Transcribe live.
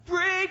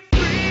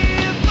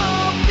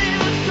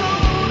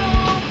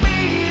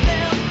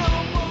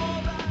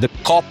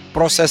COP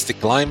process, the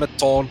climate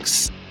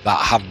talks that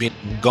have been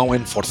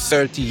going for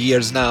 30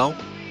 years now,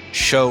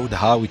 showed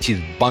how it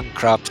is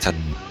bankrupt and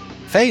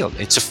failed.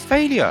 It's a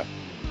failure.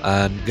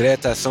 And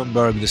Greta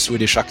Thunberg, the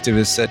Swedish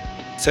activist, said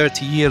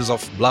 30 years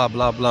of blah,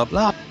 blah, blah,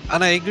 blah.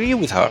 And I agree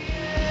with her.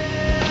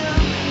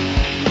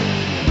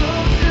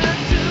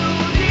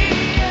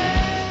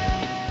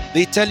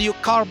 They tell you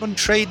carbon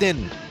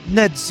trading,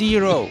 net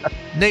zero,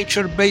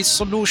 nature-based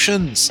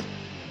solutions.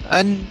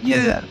 And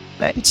yeah,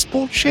 it's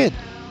bullshit.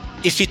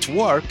 If it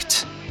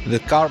worked, the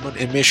carbon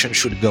emission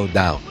should go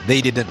down.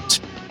 They didn't.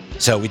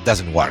 So it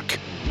doesn't work.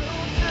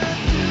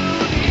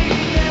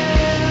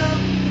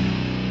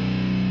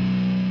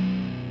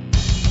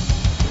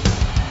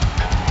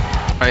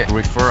 I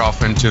refer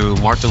often to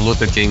Martin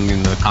Luther King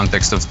in the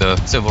context of the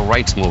civil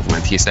rights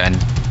movement. He said,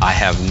 "I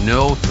have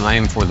no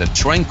time for the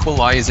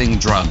tranquilizing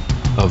drug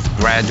of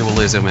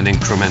gradualism and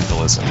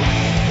incrementalism."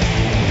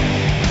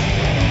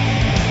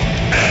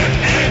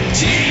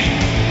 MMT!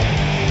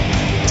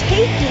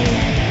 Taking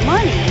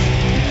money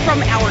from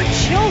our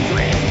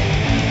children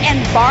and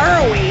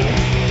borrowing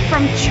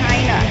from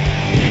China.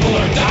 People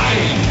are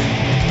dying.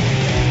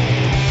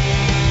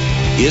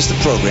 Is the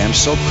program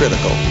so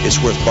critical it's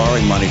worth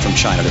borrowing money from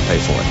China to pay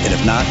for it? And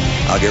if not,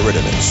 I'll get rid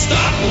of it.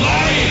 Stop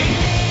lying!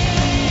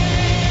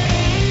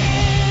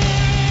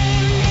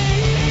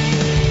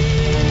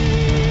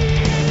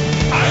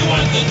 I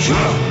want the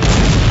truth!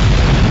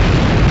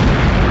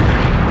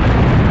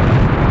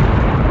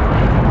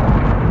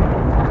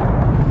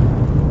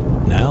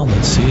 Now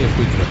let's see if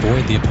we can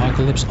avoid the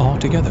apocalypse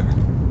altogether.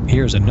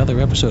 Here's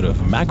another episode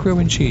of Macro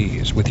and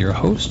Cheese with your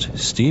host,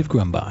 Steve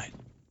Grumbine.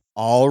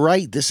 All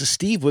right, this is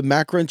Steve with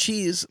Macro and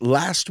Cheese.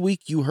 Last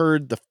week, you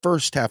heard the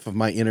first half of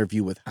my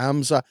interview with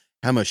Hamza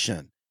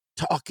Hamouchene,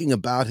 talking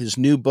about his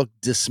new book,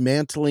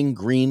 Dismantling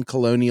Green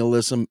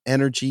Colonialism,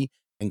 Energy,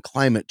 and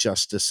Climate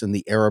Justice in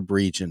the Arab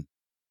Region.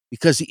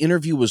 Because the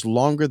interview was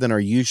longer than our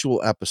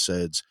usual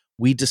episodes,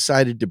 we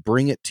decided to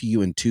bring it to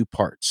you in two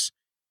parts.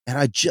 And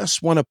I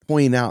just want to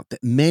point out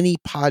that many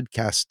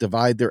podcasts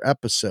divide their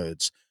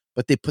episodes,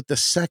 but they put the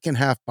second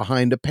half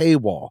behind a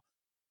paywall.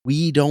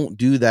 We don't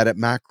do that at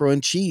Macro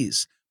and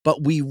Cheese,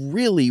 but we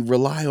really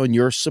rely on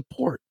your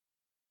support.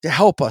 To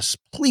help us,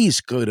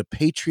 please go to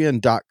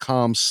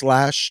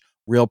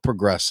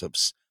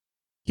patreon.com/realprogressives.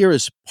 Here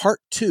is part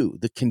 2,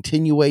 the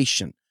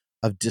continuation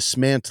of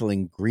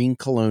Dismantling Green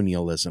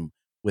Colonialism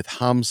with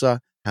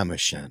Hamza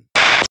Hamouchene.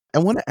 I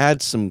want to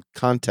add some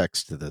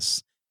context to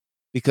this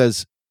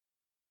because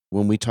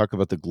when we talk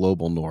about the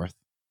global north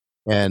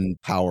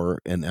and power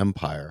and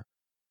empire,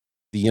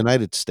 the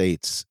United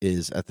States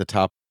is at the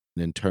top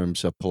in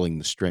terms of pulling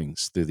the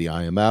strings through the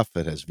IMF.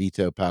 It has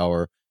veto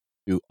power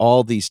through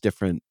all these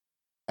different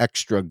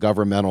extra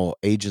governmental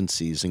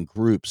agencies and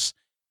groups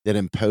that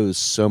impose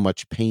so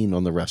much pain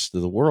on the rest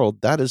of the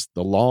world. That is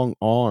the long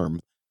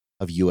arm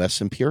of U.S.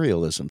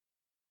 imperialism.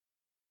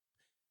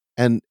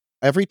 And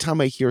every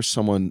time I hear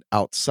someone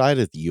outside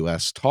of the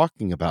U.S.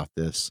 talking about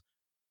this,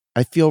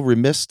 I feel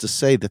remiss to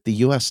say that the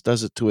U.S.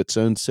 does it to its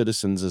own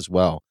citizens as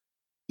well.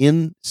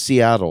 In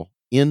Seattle,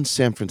 in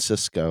San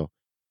Francisco,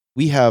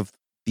 we have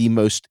the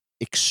most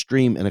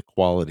extreme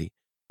inequality.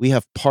 We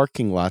have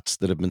parking lots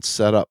that have been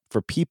set up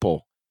for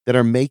people that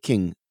are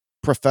making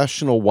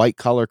professional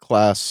white-collar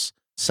class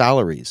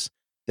salaries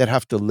that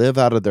have to live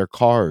out of their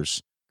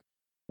cars.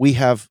 We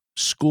have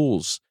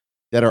schools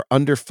that are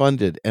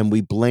underfunded, and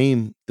we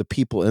blame the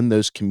people in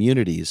those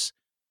communities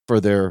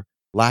for their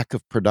lack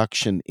of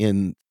production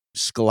in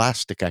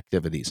scholastic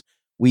activities.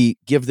 We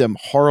give them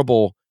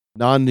horrible,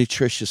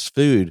 non-nutritious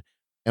food,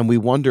 and we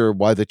wonder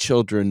why the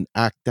children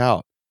act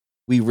out.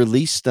 We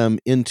release them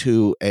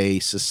into a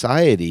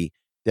society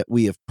that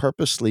we have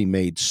purposely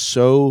made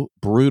so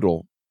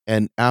brutal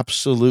and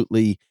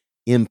absolutely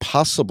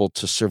impossible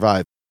to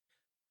survive.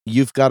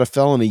 You've got a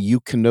felony, you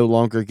can no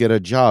longer get a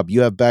job.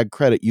 You have bad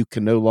credit, you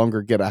can no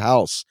longer get a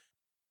house.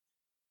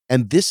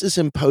 And this is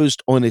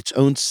imposed on its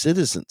own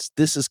citizens.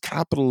 This is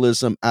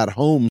capitalism at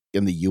home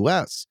in the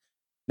U.S.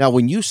 Now,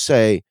 when you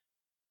say,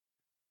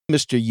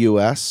 Mr.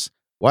 U.S.,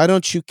 why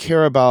don't you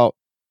care about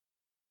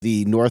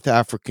the North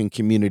African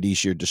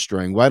communities you're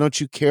destroying? Why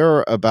don't you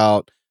care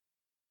about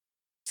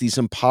these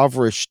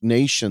impoverished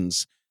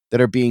nations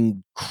that are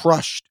being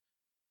crushed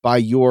by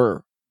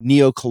your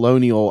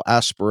neo-colonial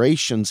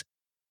aspirations?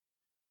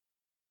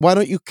 Why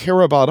don't you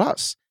care about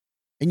us?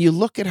 And you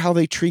look at how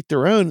they treat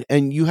their own,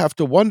 and you have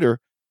to wonder,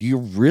 do you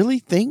really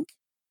think,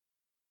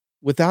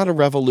 without a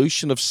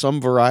revolution of some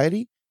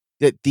variety,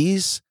 that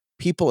these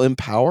people in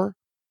power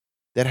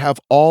that have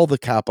all the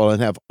capital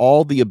and have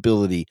all the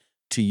ability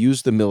to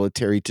use the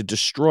military to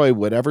destroy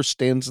whatever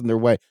stands in their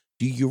way,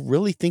 do you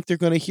really think they're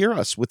going to hear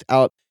us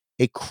without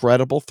a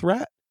credible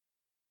threat?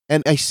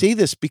 And I say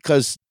this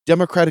because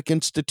democratic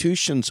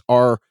institutions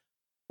are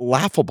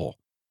laughable.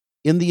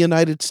 In the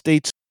United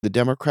States, the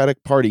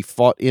Democratic Party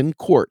fought in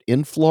court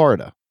in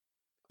Florida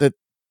that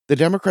the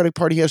Democratic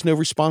Party has no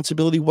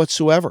responsibility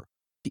whatsoever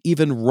to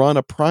even run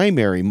a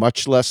primary,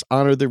 much less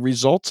honor the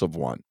results of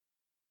one.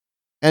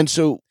 And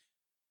so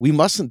we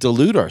mustn't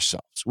delude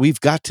ourselves. We've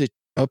got to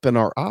open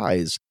our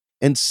eyes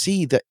and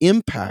see the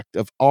impact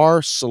of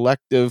our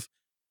selective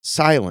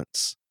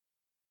silence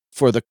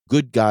for the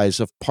good guys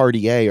of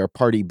Party A or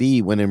Party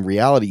B, when in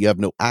reality you have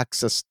no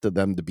access to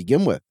them to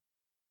begin with.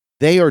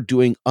 They are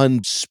doing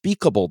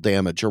unspeakable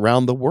damage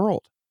around the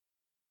world.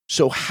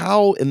 So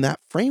how, in that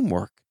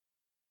framework,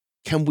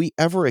 can we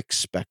ever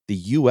expect the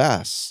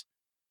U.S.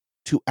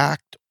 to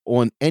act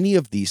on any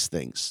of these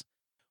things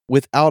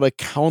without a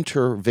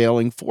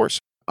countervailing force?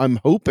 I'm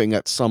hoping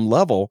at some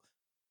level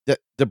that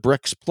the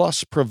BRICS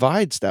Plus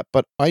provides that,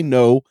 but I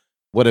know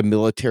what a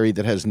military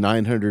that has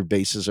 900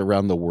 bases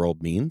around the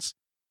world means.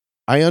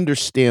 I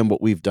understand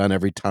what we've done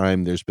every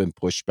time there's been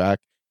pushback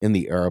in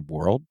the Arab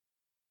world.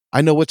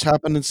 I know what's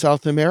happened in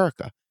South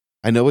America.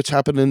 I know what's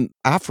happened in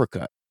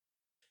Africa.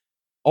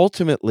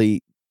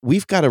 Ultimately,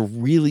 we've got to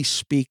really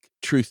speak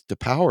truth to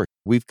power.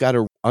 We've got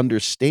to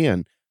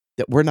understand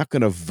that we're not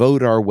going to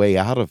vote our way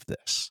out of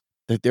this,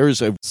 that there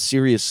is a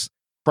serious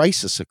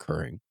crisis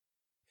occurring.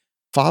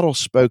 Fadl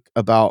spoke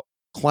about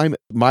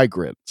climate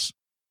migrants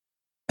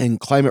and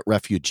climate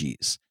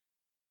refugees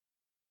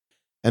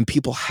and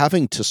people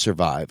having to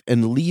survive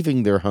and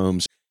leaving their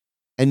homes.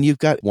 And you've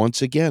got,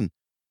 once again,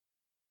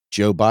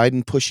 Joe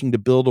Biden pushing to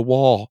build a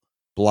wall,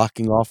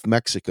 blocking off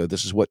Mexico.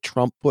 This is what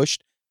Trump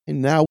pushed.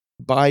 And now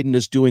Biden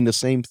is doing the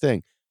same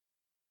thing.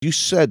 You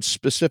said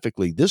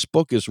specifically, this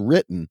book is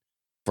written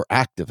for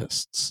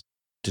activists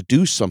to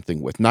do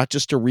something with, not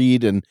just to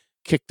read and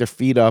kick their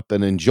feet up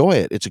and enjoy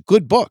it. It's a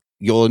good book.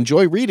 You'll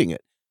enjoy reading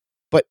it.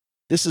 But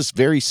this is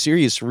very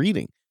serious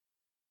reading.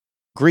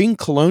 Green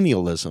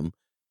colonialism,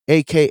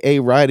 aka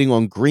riding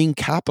on green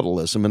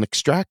capitalism and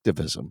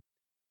extractivism,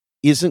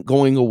 isn't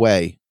going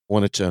away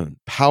on its own.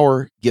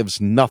 Power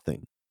gives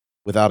nothing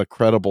without a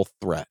credible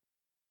threat.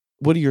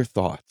 What are your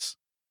thoughts?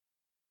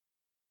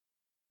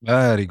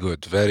 Very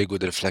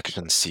good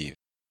reflection, Steve.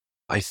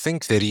 I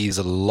think there is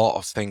a lot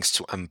of things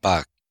to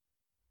unpack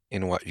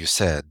in what you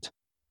said,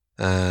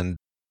 and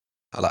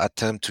I'll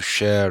attempt to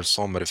share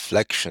some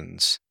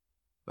reflections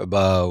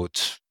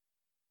about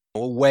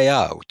a way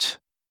out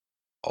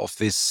of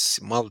this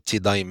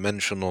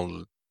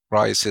multidimensional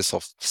crisis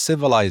of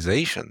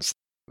civilizations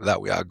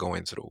that we are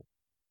going through.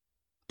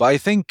 But I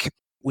think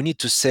we need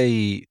to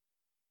say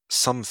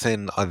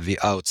something at the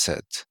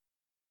outset.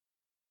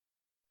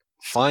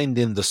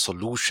 Finding the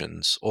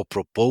solutions or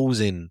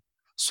proposing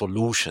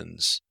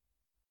solutions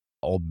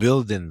or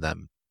building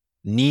them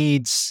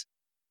needs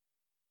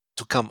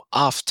to come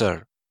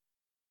after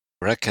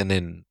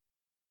reckoning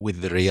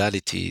with the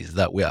realities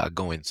that we are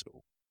going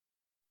through,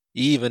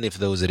 even if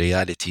those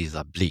realities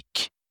are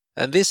bleak.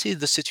 And this is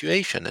the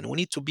situation, and we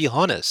need to be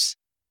honest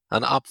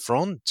and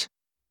upfront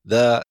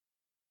that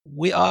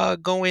we are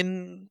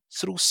going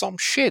through some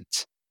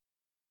shit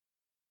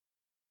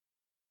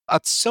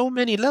at so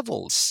many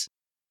levels.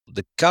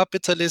 The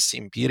capitalist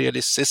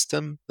imperialist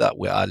system that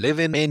we are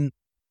living in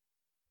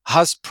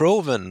has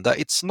proven that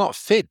it's not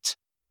fit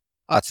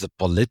at the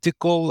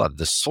political, at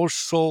the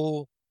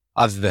social,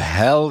 at the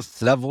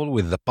health level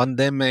with the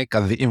pandemic,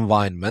 at the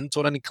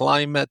environmental and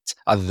climate,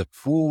 at the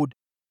food.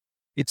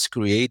 It's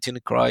creating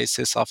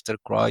crisis after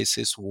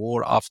crisis,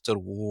 war after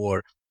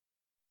war,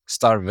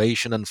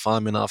 starvation and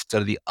famine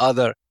after the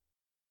other.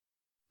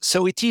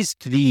 So it is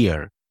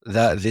clear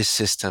that this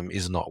system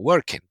is not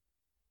working.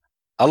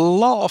 A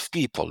lot of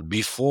people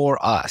before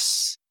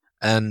us,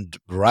 and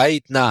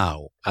right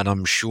now, and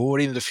I'm sure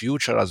in the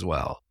future as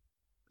well,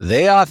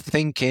 they are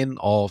thinking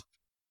of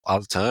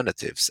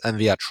alternatives and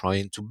they are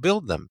trying to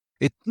build them.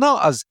 It's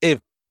not as if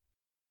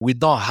we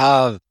don't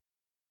have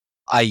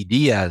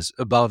ideas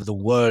about the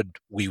word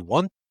we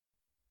want.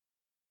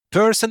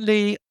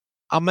 Personally,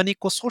 I'm an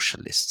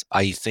eco-socialist.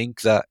 I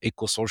think that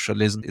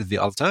eco-socialism is the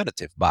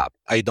alternative, but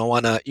I don't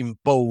want to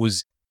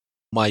impose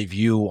my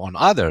view on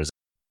others.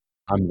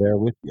 I'm there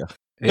with you.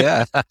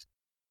 Yeah.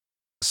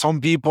 Some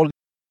people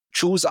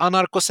choose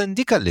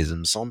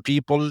anarcho-syndicalism. Some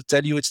people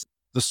tell you it's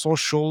the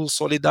social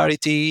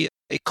solidarity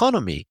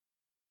economy.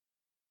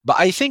 But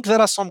I think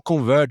there are some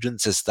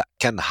convergences that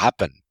can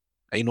happen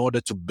in order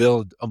to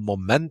build a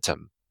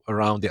momentum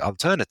around the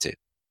alternative.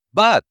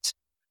 But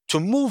to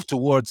move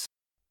towards,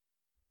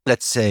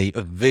 let's say,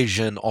 a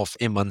vision of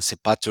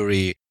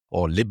emancipatory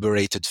or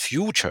liberated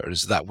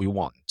futures that we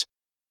want,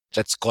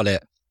 let's call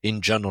it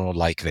in general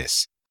like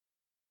this,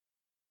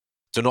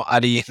 to not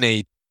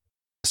alienate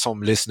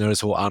some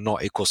listeners who are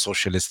not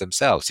eco-socialists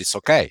themselves. It's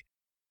okay.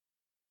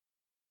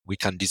 We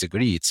can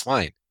disagree. It's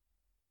fine.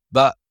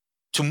 But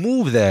to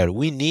move there,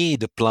 we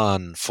need a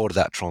plan for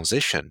that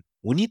transition.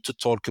 We need to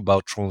talk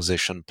about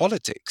transition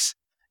politics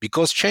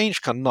because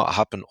change cannot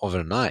happen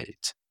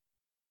overnight.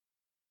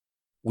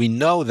 We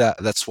know that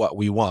that's what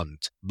we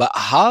want, but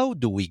how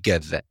do we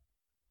get there?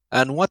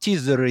 And what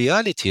is the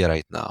reality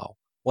right now?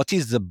 What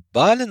is the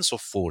balance of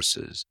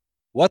forces?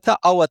 What are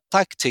our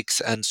tactics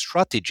and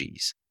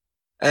strategies?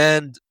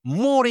 And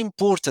more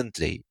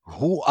importantly,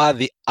 who are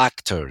the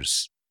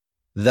actors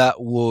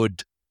that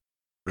would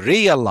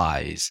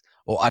realize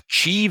or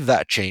achieve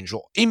that change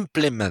or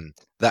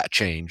implement that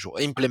change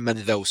or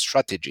implement those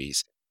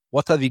strategies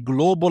What are the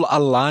global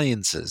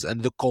alliances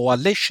and the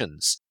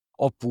coalitions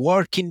of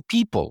working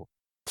people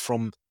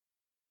from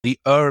the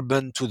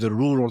urban to the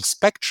rural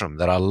spectrum?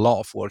 There are a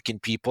lot of working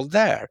people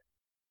there.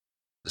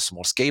 The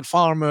small-scale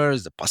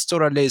farmers, the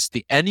pastoralists,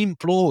 the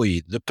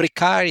unemployed, the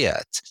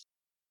precariat,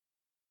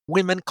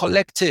 women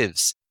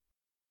collectives,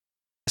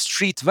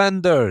 street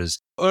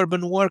vendors,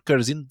 urban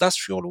workers,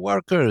 industrial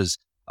workers,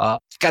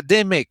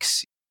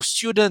 academics,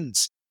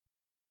 students,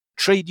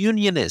 trade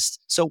unionists.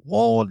 So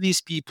all these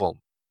people,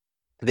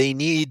 they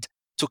need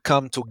to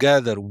come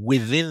together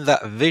within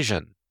that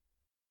vision,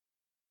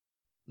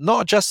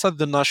 not just at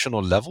the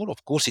national level.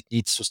 Of course, it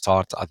needs to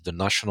start at the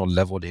national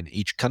level in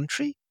each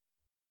country.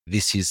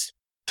 This is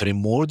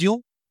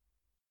primordial,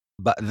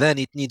 but then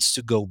it needs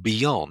to go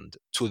beyond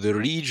to the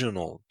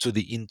regional, to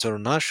the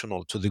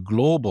international, to the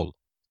global,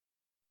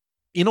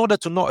 in order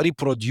to not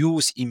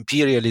reproduce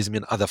imperialism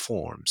in other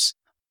forms.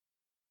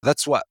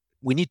 That's what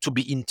we need to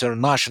be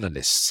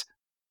internationalists.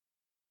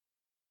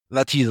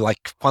 That is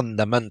like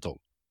fundamental.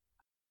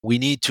 We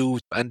need to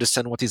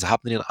understand what is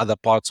happening in other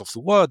parts of the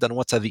world and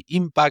what are the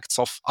impacts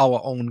of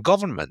our own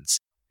governments,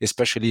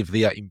 especially if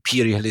they are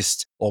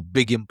imperialist or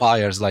big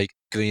empires like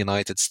the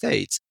United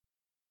States.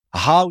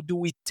 How do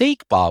we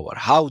take power?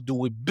 How do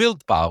we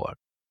build power?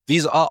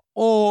 These are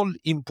all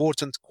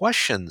important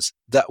questions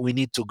that we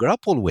need to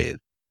grapple with.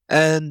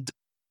 And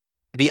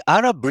the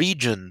Arab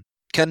region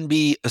can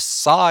be a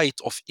site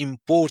of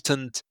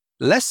important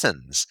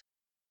lessons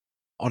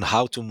on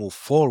how to move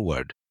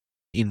forward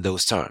in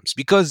those terms,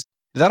 because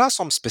there are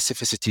some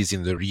specificities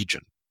in the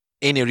region.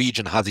 Any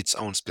region has its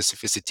own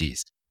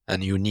specificities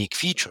and unique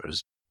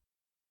features.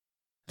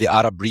 The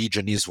Arab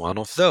region is one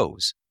of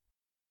those.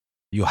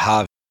 You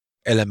have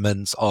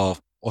elements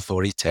of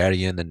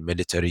authoritarian and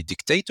military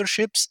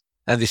dictatorships,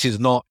 and this is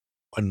not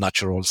a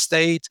natural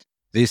state.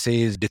 This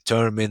is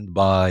determined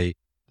by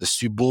the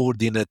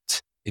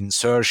subordinate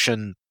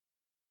insertion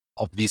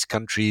of these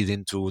countries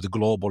into the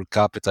global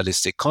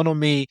capitalist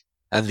economy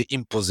and the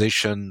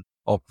imposition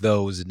of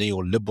those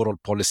neoliberal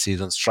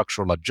policies and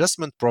structural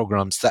adjustment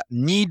programs that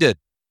needed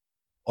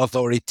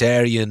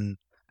authoritarian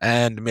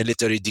and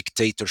military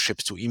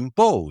dictatorships to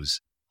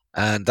impose.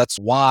 And that's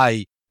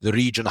why the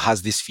region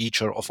has this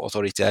feature of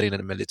authoritarian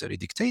and military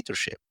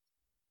dictatorship.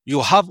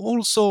 You have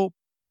also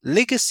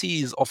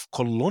legacies of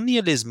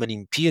colonialism and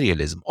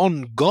imperialism,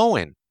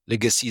 ongoing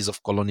legacies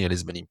of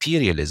colonialism and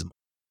imperialism.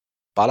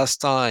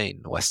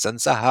 Palestine, Western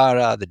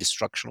Sahara, the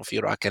destruction of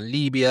Iraq and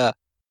Libya,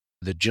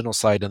 the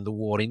genocide and the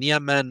war in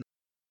Yemen.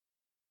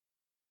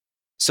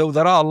 So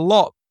there are a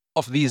lot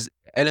of these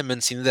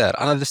elements in there.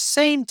 And at the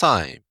same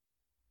time,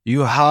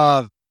 you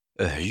have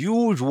a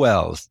huge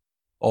wealth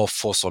of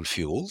fossil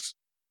fuels,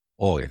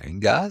 oil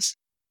and gas,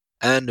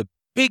 and a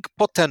big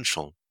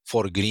potential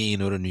for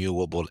green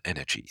renewable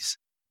energies.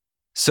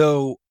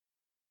 So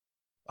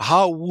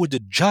how would a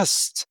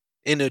just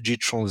energy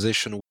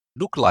transition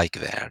look like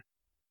there?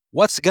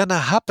 What's going to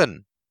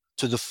happen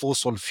to the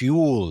fossil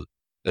fuel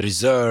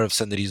reserves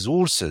and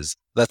resources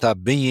that are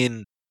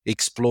being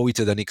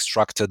exploited and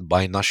extracted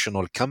by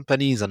national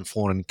companies and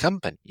foreign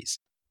companies?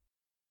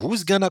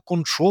 Who's going to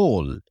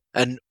control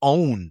and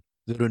own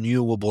the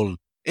renewable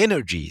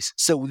energies?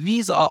 So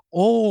these are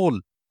all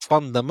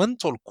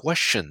fundamental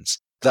questions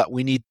that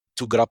we need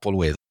to grapple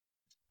with.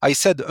 I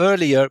said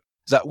earlier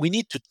that we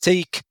need to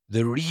take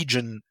the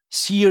region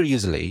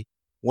seriously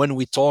when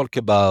we talk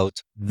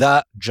about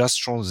that just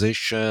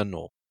transition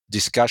or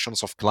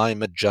discussions of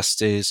climate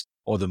justice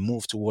or the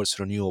move towards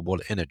renewable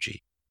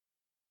energy.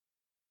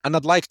 And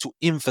I'd like to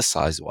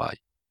emphasize why.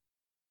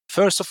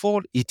 First of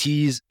all, it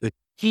is a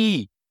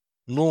key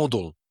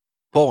nodal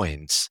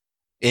point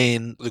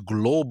in the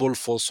global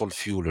fossil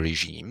fuel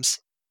regimes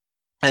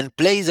and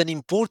plays an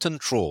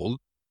important role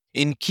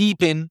in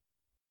keeping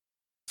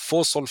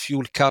fossil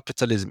fuel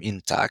capitalism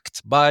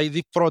intact by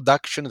the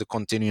production, the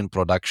continuing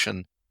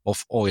production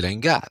of oil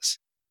and gas.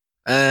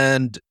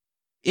 And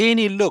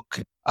any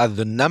look at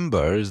the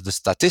numbers, the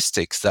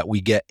statistics that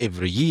we get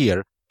every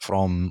year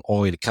from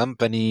oil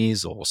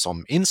companies or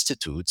some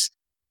institutes,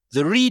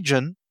 the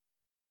region,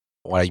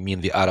 or I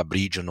mean the Arab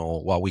region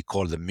or what we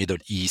call the Middle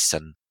East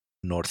and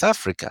North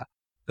Africa,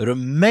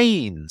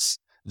 remains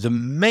the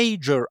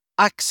major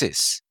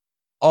axis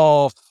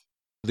of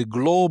the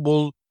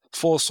global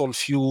fossil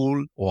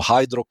fuel or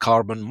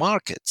hydrocarbon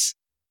markets.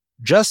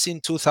 Just in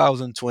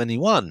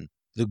 2021,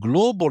 the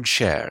global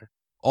share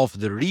of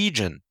the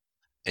region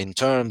in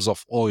terms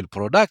of oil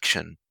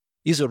production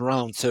is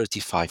around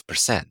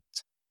 35%.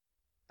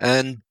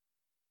 And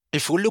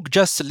if we look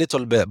just a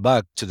little bit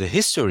back to the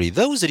history,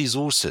 those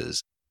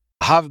resources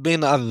have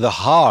been at the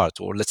heart,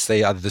 or let's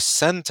say at the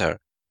center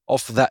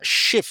of that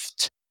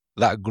shift,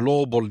 that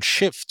global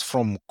shift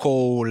from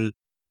coal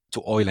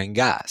to oil and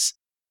gas.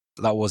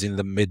 That was in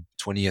the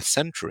mid-20th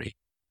century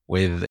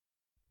with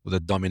the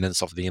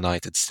dominance of the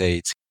United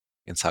States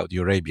in Saudi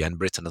Arabia and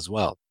Britain as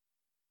well.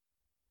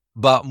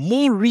 But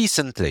more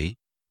recently,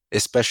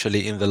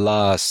 especially in the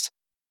last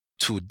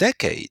 2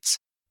 decades,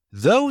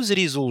 those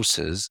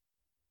resources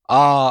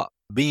are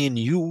being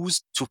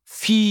used to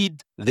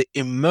feed the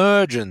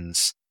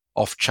emergence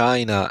of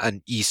China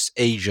and East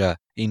Asia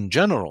in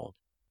general,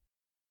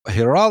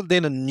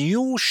 heralding a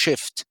new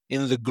shift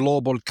in the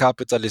global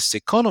capitalist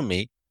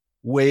economy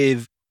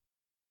with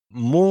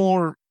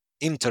more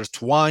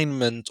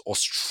intertwinement or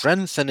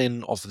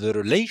strengthening of the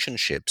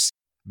relationships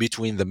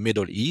between the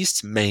Middle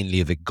East,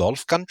 mainly the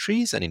Gulf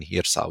countries, and in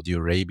here Saudi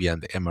Arabia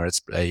and the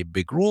Emirates play a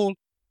big role,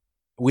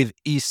 with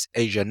East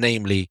Asia,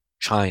 namely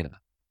China.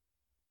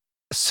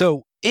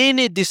 So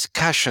any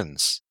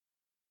discussions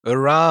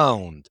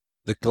around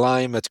the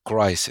climate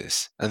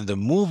crisis and the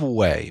move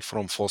away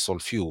from fossil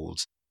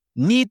fuels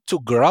need to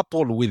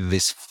grapple with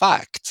this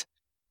fact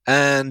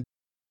and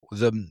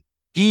the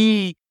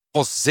key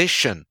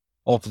position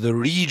of the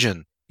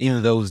region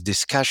in those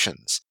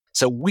discussions.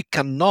 So we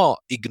cannot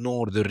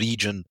ignore the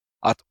region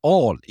at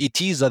all.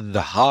 It is at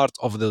the heart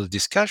of those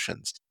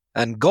discussions.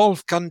 And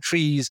Gulf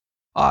countries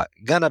are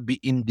going to be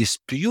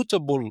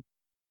indisputable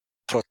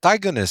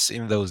protagonists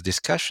in those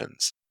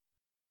discussions.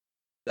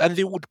 And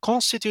they would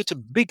constitute a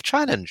big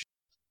challenge.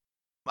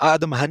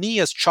 Adam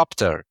Hania's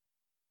chapter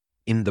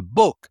in the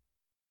book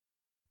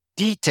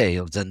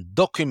details and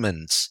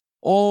documents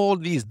all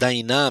these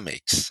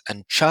dynamics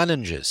and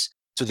challenges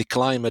to the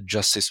climate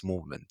justice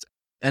movement.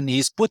 And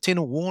he's putting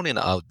a warning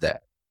out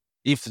there.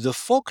 If the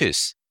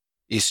focus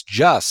is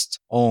just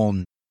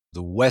on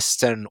the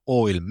Western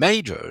oil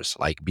majors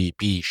like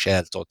BP,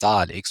 Shell,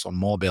 Total,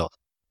 ExxonMobil,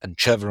 and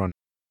Chevron,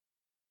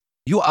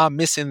 you are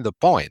missing the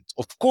point.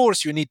 Of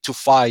course, you need to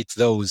fight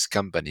those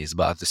companies,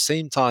 but at the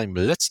same time,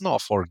 let's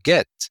not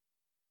forget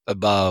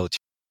about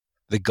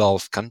the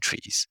Gulf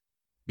countries,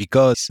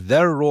 because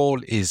their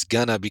role is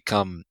gonna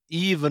become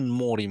even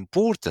more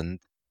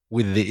important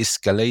with the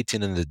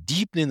escalating and the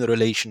deepening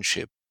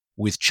relationship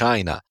with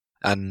China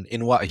and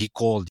in what he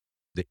called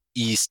the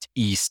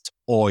East-East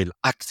oil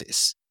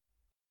axis.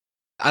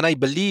 And I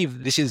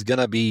believe this is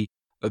gonna be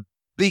a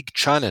big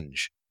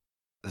challenge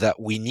that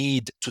we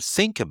need to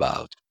think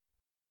about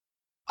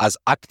as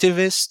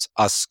activists,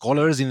 as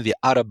scholars in the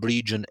Arab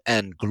region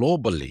and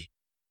globally.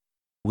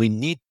 We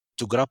need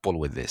to grapple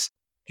with this.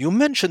 You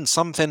mentioned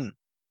something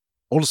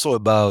also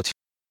about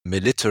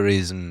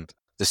militarism,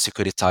 the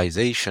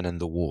securitization,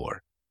 and the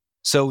war.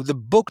 So the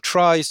book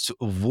tries to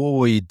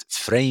avoid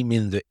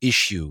framing the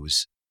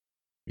issues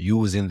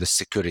using the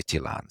security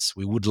lens.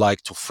 We would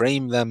like to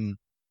frame them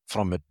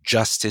from a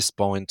justice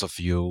point of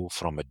view,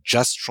 from a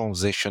just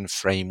transition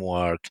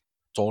framework,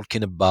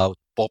 talking about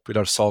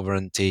popular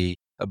sovereignty,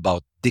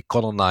 about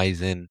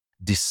decolonizing,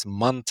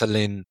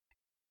 dismantling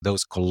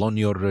those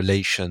colonial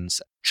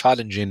relations,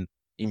 challenging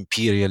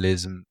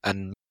imperialism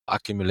and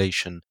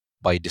accumulation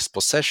by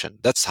dispossession.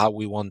 That's how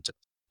we want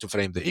to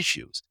frame the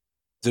issues.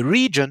 The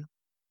region,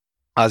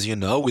 as you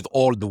know, with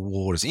all the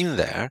wars in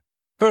there,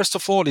 first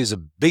of all, is a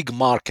big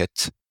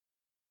market.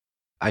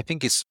 I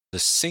think it's the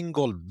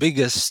single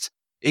biggest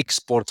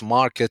export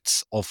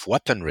market of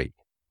weaponry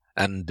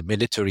and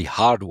military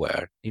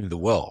hardware in the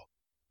world.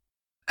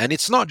 And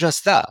it's not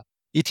just that,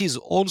 it is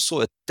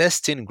also a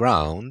testing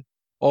ground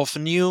of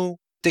new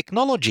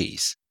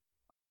technologies.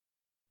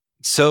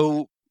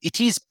 So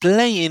it is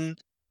playing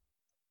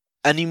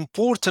an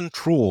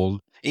important role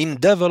in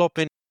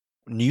developing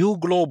new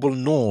global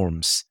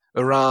norms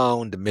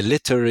around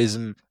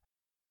militarism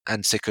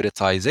and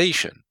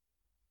securitization.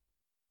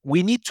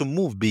 We need to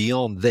move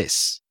beyond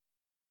this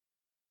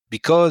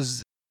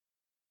because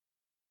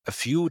a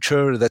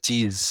future that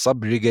is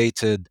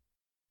subjugated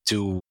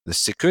to the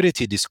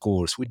security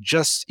discourse would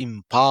just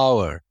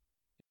empower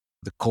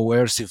the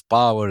coercive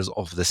powers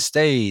of the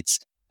states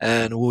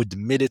and would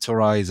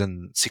militarize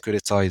and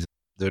securitize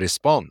the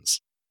response.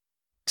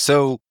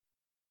 So,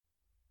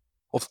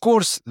 of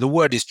course, the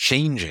world is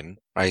changing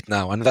right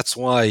now. And that's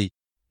why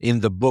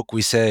in the book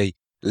we say,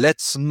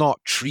 let's not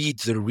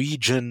treat the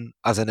region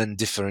as an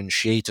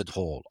undifferentiated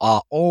whole.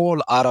 Are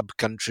all Arab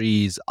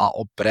countries are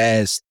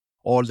oppressed?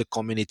 All the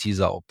communities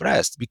are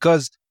oppressed?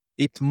 Because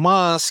it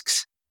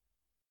masks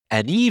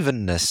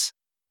unevenness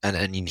and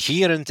an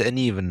inherent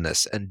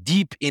unevenness and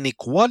deep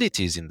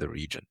inequalities in the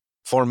region.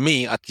 For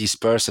me, at least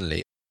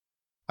personally,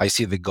 I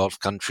see the Gulf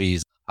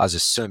countries as a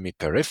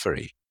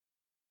semi-periphery.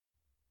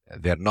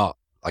 They're not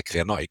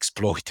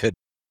exploited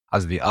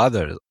as the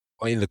others.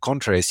 In the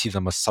contrary, I see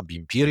them as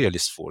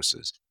sub-imperialist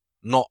forces.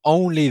 Not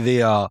only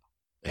they are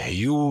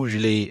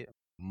hugely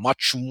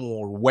much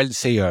more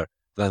wealthier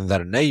than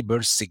their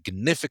neighbors,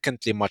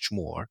 significantly much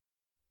more,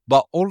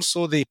 but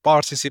also they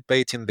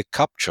participate in the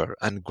capture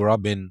and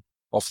grabbing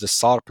of the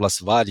surplus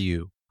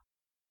value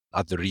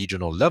at the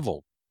regional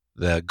level.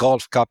 The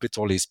Gulf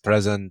capital is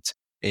present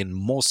in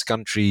most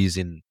countries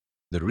in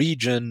the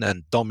region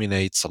and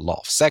dominates a lot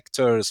of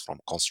sectors, from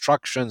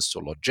constructions to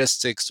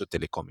logistics to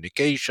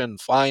telecommunication,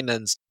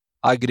 finance,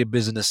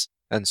 agribusiness,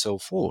 and so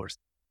forth.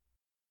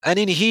 And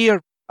in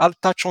here, I'll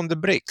touch on the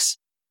BRICS.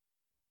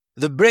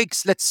 The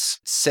BRICS, let's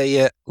say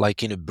it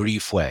like in a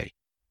brief way.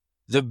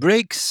 The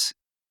BRICS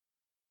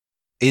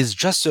is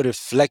just a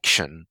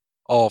reflection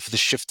of the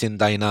shifting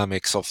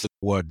dynamics of the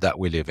world that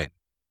we live in.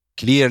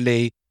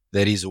 Clearly,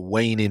 there is a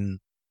waning,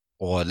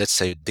 or let's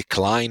say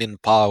declining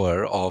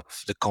power of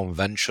the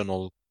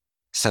conventional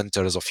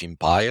centers of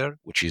empire,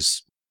 which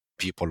is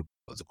people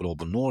of the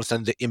global north,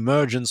 and the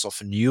emergence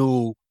of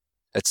new,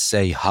 let's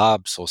say,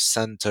 hubs or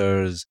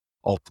centers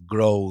of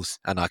growth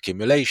and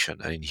accumulation.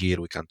 And in here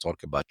we can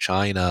talk about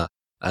China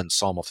and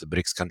some of the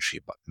BRICS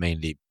countries, but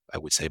mainly I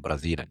would say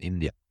Brazil and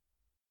India.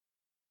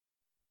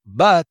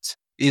 But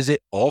is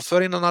it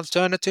offering an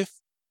alternative?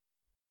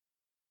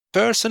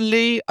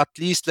 Personally, at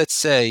least let's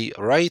say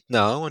right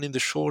now and in the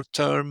short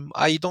term,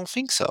 I don't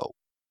think so.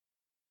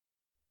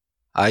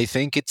 I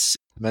think it's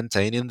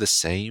maintaining the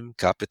same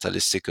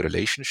capitalistic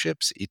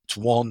relationships. It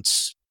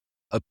wants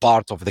a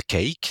part of the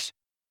cake.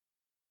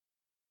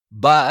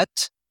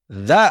 But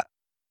that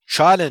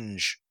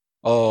challenge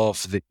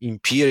of the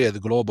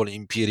global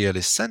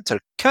imperialist center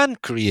can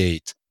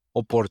create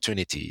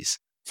opportunities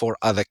for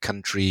other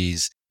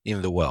countries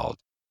in the world.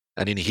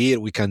 And in here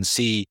we can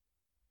see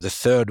the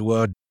third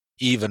world,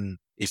 even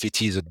if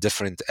it is a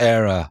different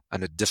era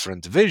and a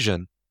different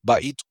vision,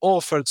 but it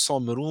offered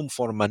some room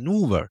for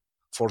maneuver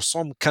for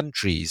some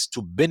countries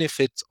to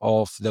benefit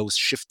of those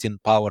shifting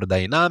power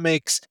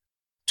dynamics,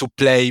 to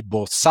play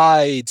both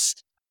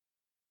sides.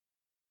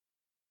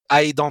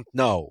 I don't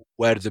know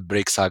where the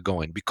BRICS are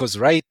going because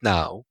right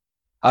now,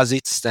 as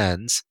it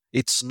stands,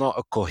 it's not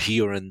a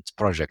coherent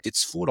project.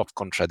 It's full of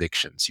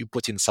contradictions. You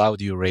put in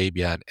Saudi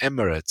Arabia and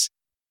Emirates,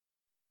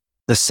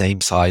 the same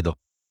side of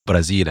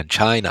Brazil and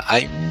China.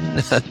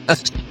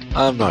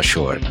 I'm not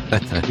sure.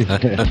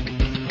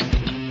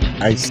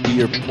 I see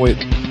your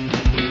point.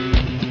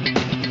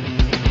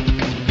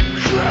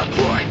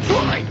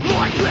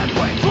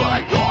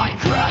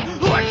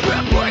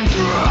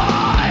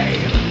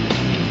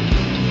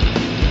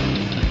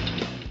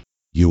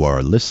 You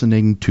are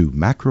listening to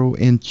Macro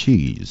and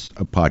Cheese,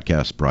 a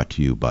podcast brought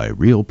to you by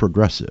Real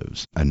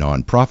Progressives, a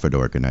nonprofit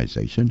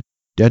organization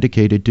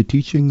dedicated to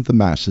teaching the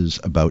masses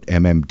about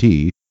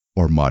MMT,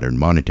 or modern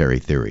monetary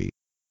theory.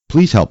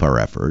 Please help our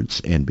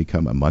efforts and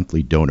become a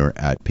monthly donor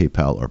at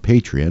PayPal or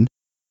Patreon.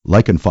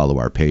 Like and follow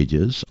our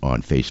pages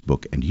on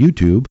Facebook and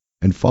YouTube,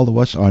 and follow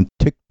us on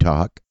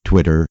TikTok,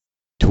 Twitter,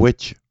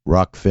 Twitch,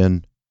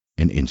 Rockfin,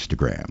 and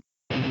Instagram.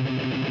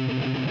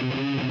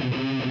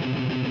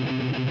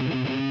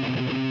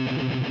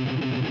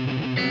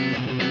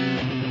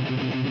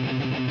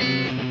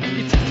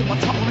 My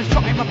tolerance,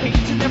 trying my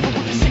patience, and never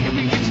want to see it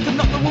react to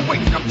another one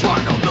waiting. I'm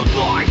tired of the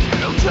lies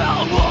you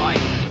tell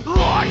me,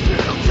 lies you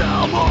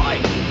tell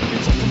me.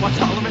 It's just my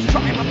tolerance,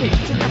 trying my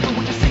patience, and never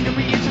want to see it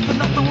react to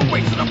another one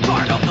waiting. I'm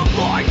tired of the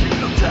lies you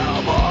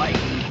tell me,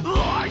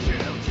 lies you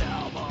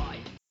tell me.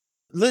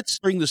 Let's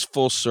bring this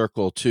full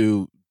circle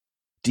to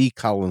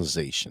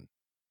decolonization.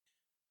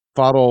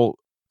 Fadl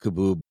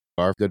Kaboub,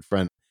 our good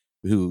friend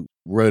who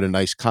wrote a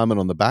nice comment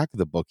on the back of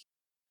the book,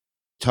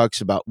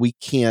 talks about we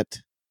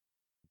can't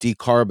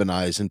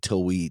decarbonize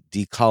until we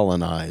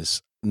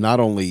decolonize, not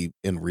only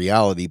in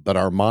reality, but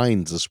our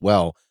minds as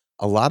well.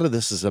 A lot of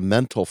this is a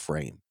mental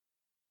frame.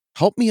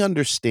 Help me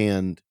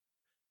understand,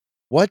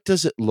 what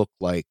does it look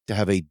like to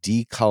have a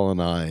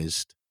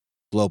decolonized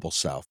global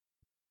South?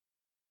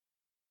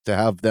 To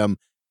have them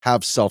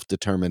have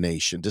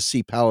self-determination, to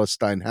see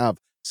Palestine have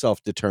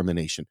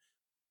self-determination.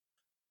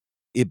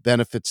 It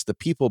benefits the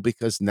people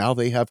because now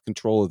they have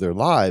control of their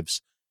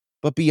lives.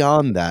 But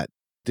beyond that,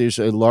 there's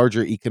a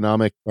larger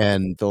economic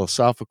and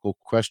philosophical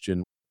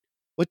question.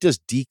 What does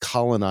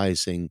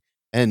decolonizing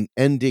and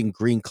ending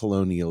green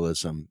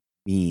colonialism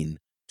mean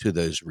to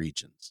those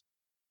regions?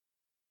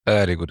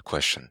 Very good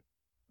question.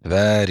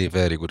 Very,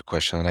 very good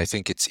question. And I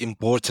think it's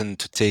important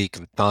to take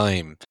the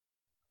time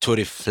to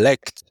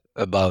reflect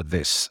about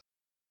this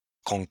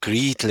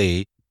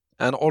concretely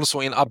and also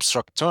in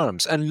abstract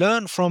terms, and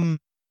learn from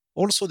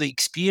also the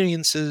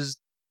experiences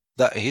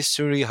that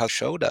history has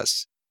showed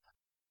us,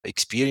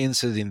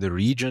 experiences in the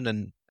region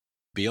and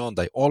beyond.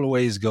 I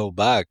always go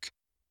back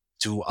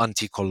to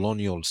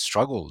anti-colonial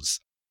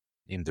struggles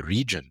in the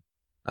region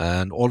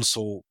and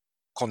also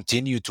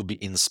continue to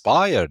be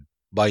inspired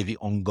by the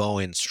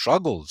ongoing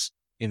struggles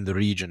in the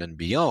region and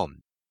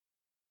beyond.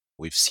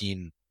 We've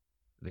seen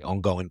the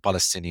ongoing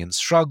Palestinian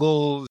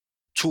struggle,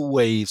 2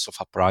 waves of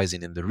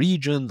uprising in the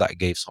region that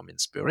gave some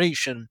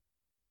inspiration.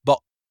 But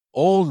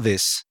all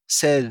this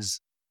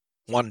says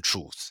one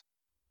truth: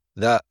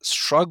 that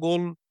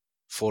struggle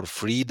for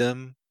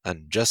freedom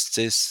and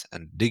justice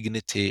and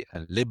dignity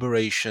and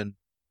liberation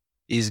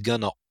is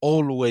gonna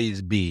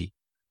always be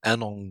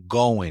an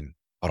ongoing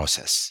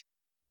process.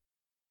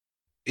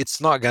 It's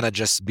not gonna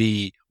just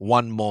be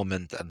one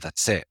moment and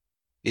that's it.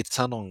 It's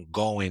an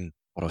ongoing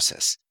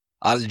process.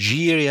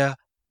 Algeria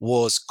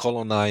was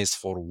colonized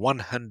for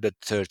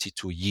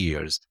 132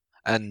 years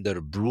under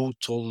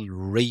brutal,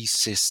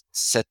 racist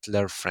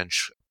settler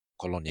French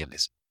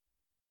colonialism.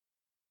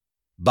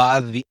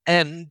 But at the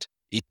end,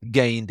 it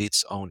gained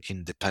its own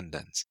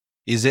independence.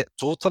 Is it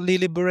totally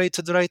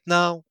liberated right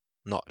now?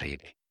 Not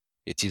really.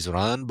 It is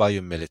run by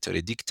a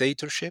military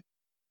dictatorship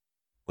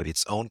with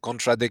its own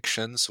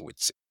contradictions,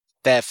 with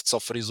thefts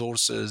of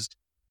resources,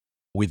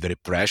 with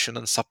repression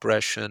and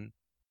suppression.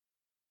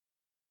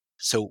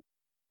 So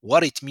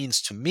what it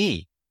means to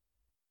me,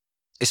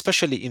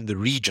 especially in the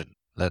region,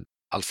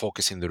 I'll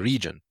focus in the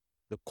region.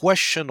 The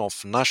question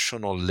of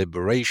national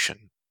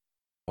liberation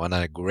and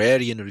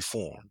agrarian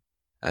reform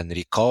and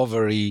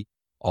recovery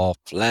of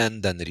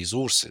land and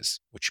resources,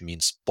 which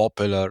means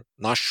popular,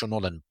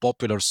 national, and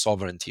popular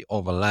sovereignty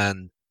over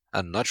land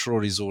and natural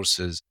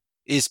resources,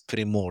 is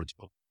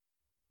primordial.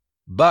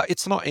 But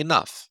it's not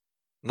enough.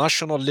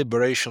 National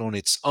liberation on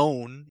its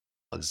own,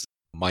 as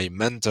my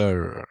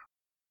mentor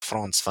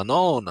Frantz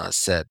Fanon has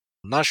said,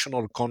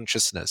 national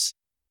consciousness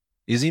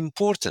is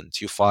important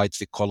to fight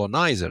the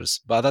colonizers,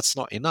 but that's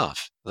not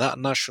enough. That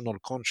national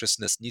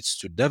consciousness needs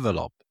to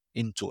develop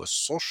into a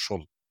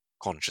social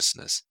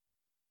consciousness,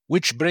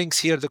 which brings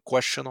here the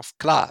question of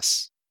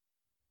class.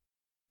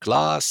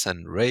 Class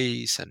and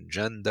race and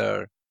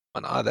gender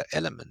and other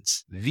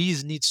elements.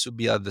 These needs to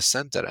be at the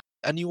center.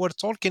 And you were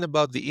talking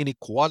about the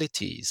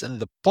inequalities and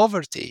the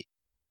poverty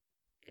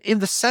in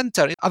the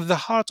center, at the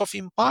heart of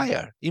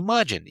empire.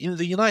 Imagine in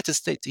the United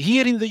States,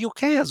 here in the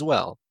UK as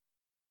well,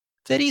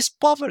 there is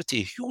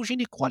poverty, huge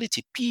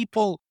inequality.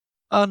 People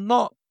are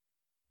not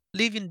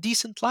living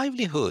decent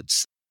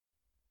livelihoods.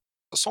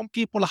 Some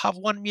people have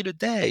 1 meal a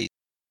day.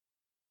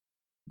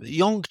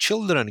 Young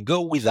children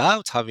go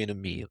without having a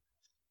meal.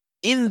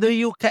 In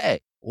the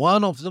UK,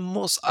 one of the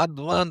most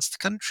advanced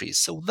countries.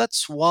 So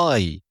that's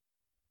why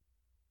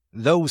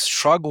those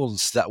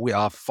struggles that we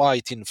are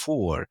fighting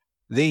for,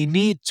 they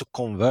need to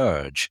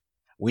converge.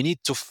 We need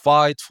to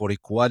fight for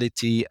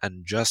equality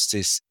and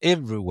justice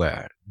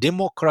everywhere,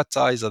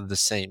 democratize at the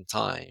same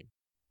time.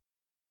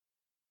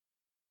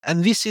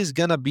 And this is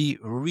going to be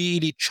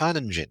really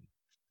challenging.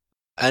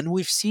 And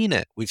we've seen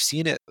it. We've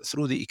seen it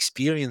through the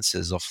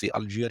experiences of the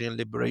Algerian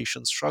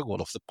liberation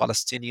struggle, of the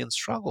Palestinian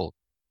struggle.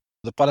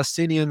 The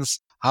Palestinians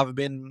have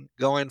been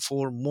going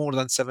for more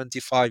than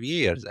 75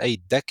 years,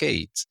 8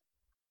 decades,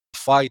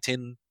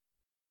 fighting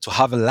to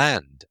have a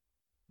land.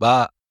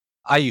 But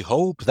I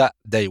hope that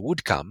they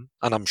would come,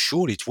 and I'm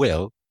sure it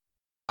will.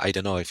 I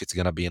don't know if it's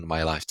going to be in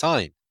my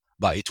lifetime,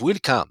 but it will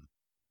come.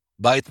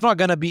 But it's not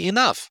going to be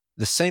enough.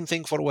 The same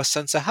thing for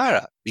Western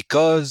Sahara,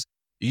 because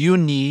you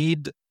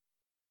need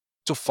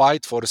to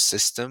fight for a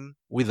system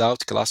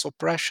without class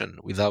oppression,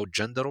 without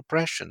gender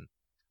oppression,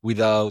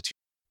 without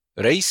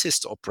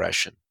racist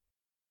oppression.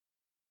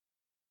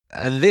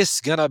 And this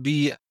is going to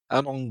be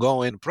an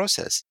ongoing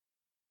process.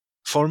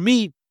 For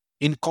me,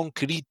 in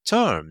concrete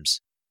terms,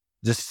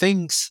 the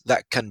things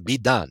that can be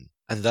done,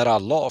 and there are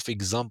a lot of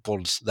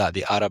examples that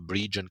the Arab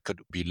region could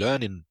be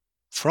learning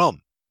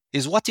from,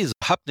 is what is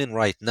happening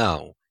right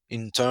now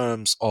in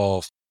terms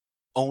of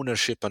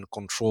ownership and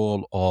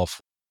control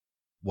of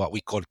what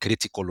we call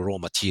critical raw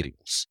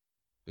materials.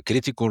 The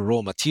critical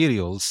raw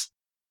materials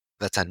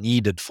that are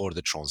needed for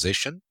the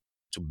transition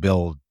to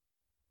build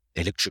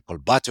electrical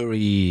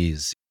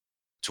batteries,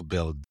 to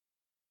build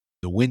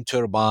the wind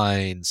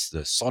turbines,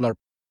 the solar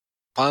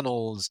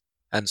panels,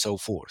 and so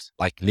forth,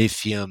 like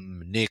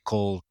lithium,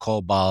 nickel,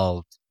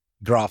 cobalt,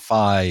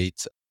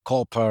 graphite,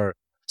 copper.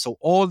 So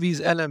all these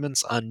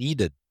elements are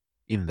needed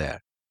in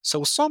there.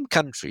 So some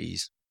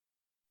countries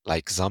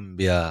like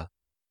Zambia,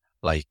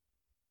 like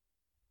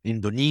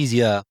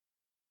Indonesia,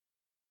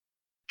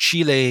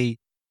 Chile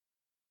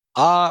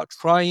are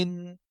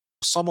trying,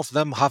 some of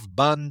them have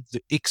banned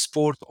the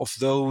export of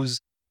those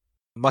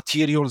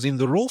materials in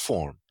the raw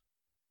form.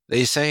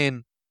 They're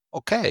saying,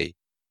 okay,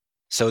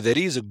 so there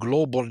is a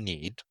global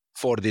need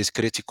for these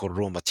critical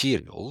raw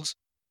materials,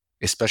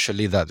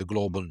 especially that the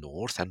global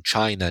north and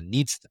China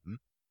needs them.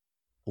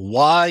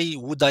 Why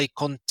would I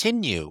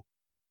continue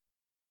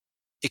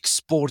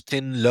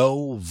exporting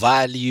low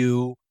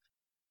value,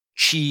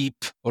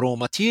 cheap raw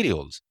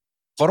materials?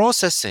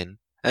 Processing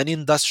and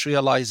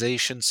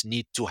industrializations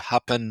need to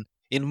happen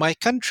in my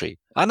country.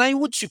 And I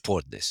would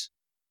support this,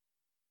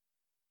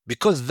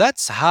 because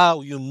that's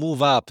how you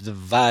move up the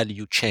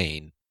value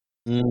chain.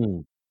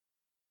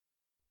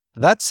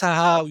 That's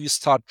how you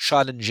start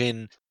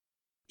challenging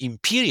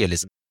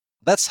imperialism.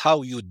 That's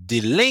how you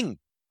delink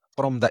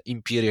from the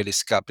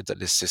imperialist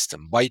capitalist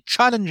system, by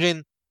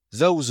challenging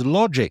those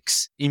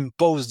logics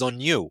imposed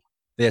on you.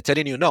 They're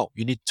telling you, no,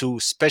 you need to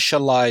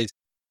specialize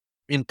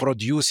in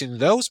producing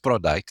those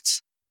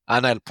products,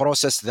 and I'll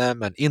process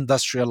them and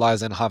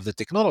industrialize and have the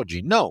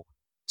technology. No,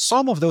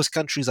 some of those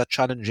countries are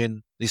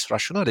challenging this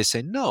rationale. They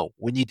say, no,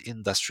 we need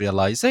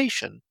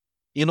industrialization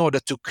in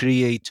order to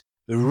create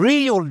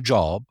real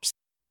jobs,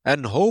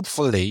 and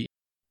hopefully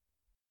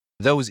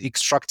those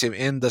extractive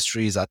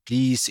industries, at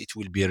least it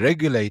will be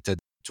regulated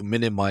to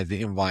minimize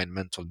the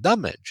environmental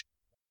damage.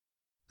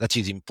 That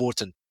is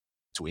important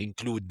to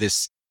include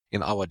this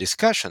in our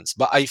discussions.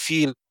 But I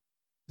feel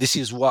this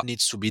is what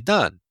needs to be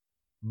done.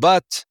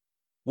 But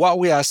what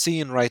we are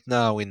seeing right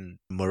now in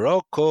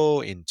Morocco,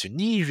 in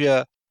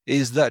Tunisia,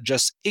 is that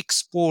just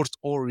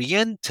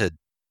export-oriented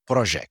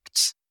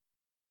projects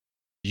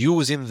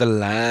using the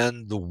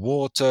land, the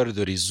water,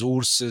 the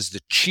resources, the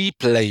cheap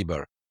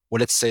labor, well,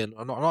 let's say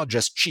not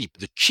just cheap,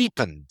 the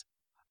cheapened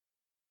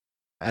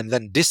and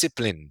then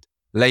disciplined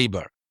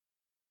labor,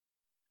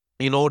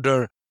 in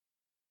order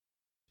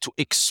to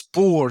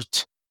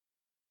export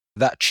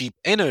that cheap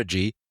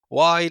energy,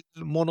 while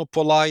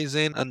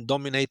monopolizing and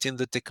dominating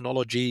the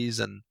technologies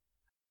and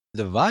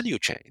the value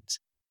chains.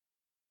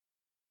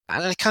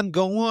 And I can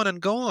go on and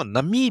go on.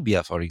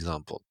 Namibia, for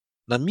example.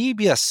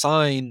 Namibia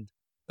signed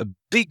a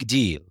big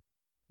deal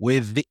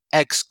with the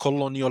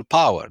ex-colonial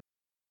power,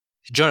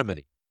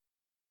 Germany.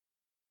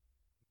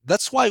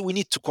 That's why we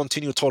need to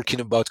continue talking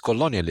about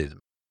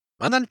colonialism.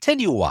 And I'll tell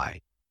you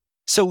why.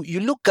 So you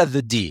look at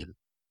the deal,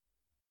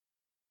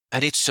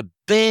 and it's a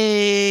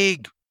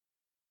big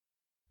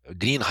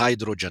green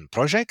hydrogen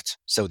project.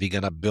 So they're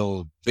going to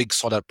build big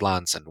solar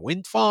plants and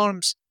wind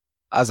farms,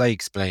 as I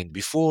explained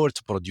before,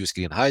 to produce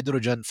green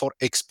hydrogen for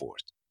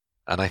export.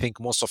 And I think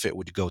most of it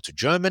would go to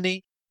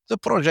Germany. The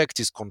project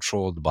is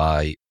controlled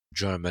by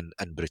German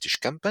and British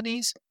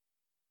companies.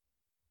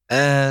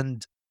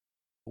 And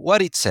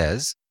what it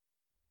says,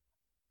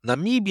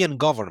 Namibian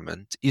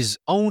government is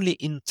only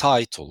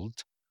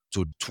entitled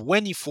to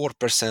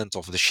 24%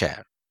 of the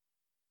share,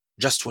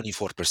 just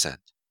 24%.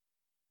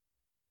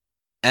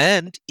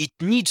 And it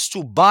needs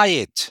to buy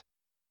it.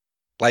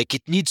 Like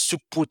it needs to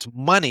put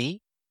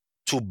money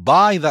to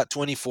buy that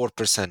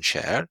 24%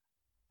 share.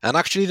 And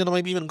actually, the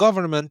Namibian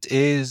government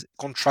is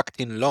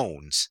contracting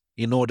loans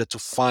in order to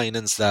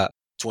finance that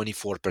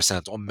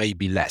 24%, or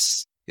maybe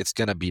less. It's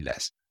going to be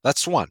less.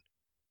 That's one.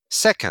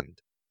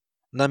 Second,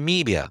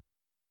 Namibia,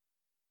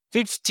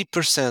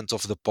 50%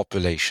 of the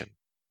population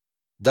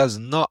does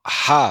not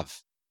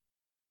have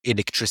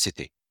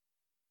electricity.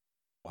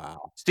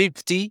 Wow.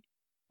 50%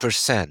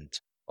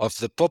 of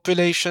the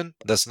population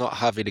does not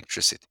have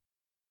electricity.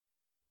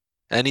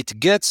 And it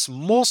gets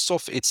most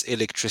of its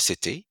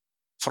electricity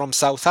from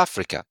South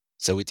Africa.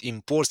 So it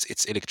imports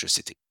its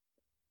electricity.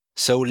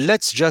 So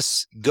let's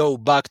just go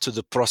back to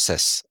the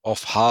process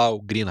of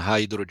how green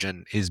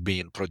hydrogen is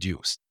being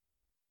produced.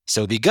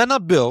 So they're going to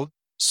build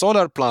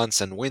solar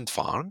plants and wind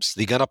farms.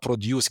 They're going to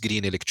produce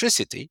green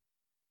electricity.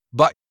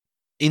 But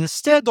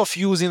instead of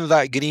using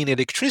that green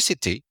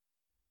electricity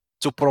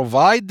to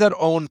provide their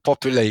own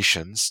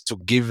populations, to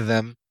give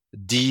them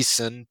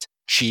decent,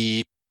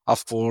 cheap,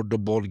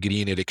 affordable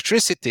green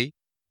electricity,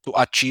 to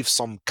achieve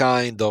some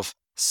kind of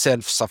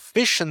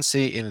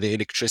self-sufficiency in the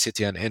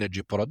electricity and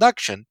energy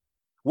production,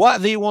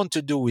 what they want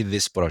to do with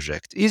this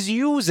project is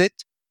use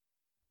it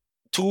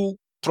to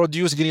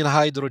produce green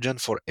hydrogen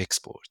for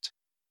export.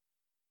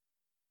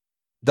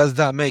 Does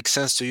that make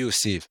sense to you,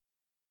 Steve?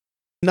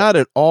 Not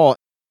at all.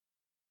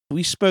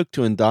 We spoke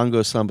to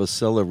Ndongo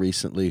Sambasila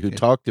recently, who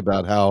talked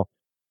about how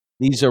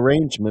these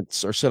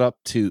arrangements are set up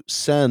to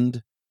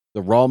send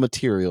the raw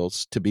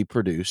materials to be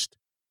produced.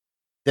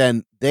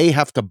 Then they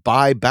have to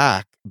buy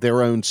back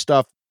their own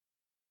stuff,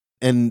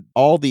 and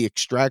all the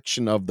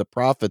extraction of the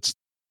profits,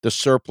 the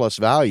surplus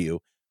value,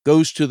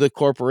 goes to the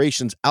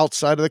corporations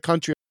outside of the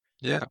country.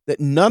 Yeah. That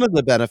none of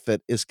the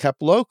benefit is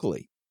kept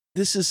locally.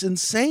 This is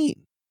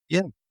insane.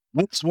 Yeah.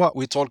 That's what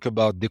we talk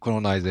about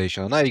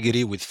decolonization. And I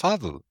agree with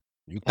Fadl.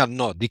 You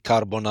cannot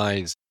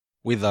decarbonize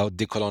without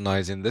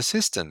decolonizing the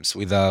systems,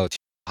 without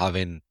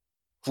having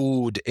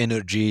food,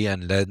 energy,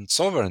 and land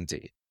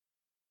sovereignty,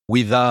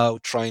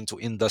 without trying to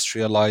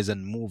industrialize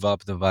and move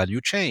up the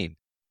value chain,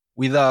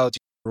 without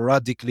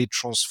radically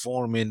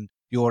transforming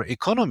your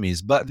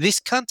economies. But this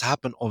can't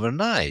happen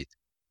overnight.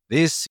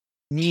 This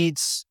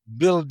needs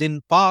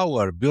building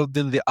power,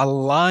 building the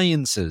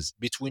alliances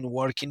between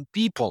working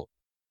people,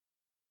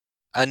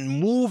 and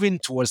moving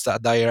towards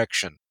that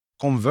direction,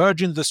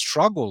 converging the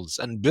struggles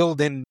and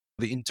building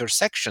the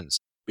intersections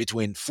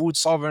between food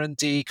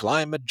sovereignty,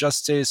 climate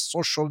justice,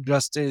 social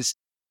justice,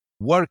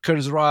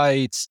 workers'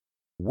 rights,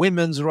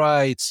 women's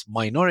rights,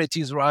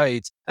 minorities'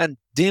 rights, and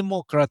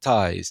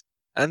democratize.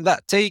 And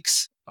that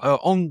takes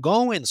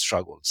ongoing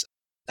struggles.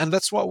 And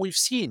that's what we've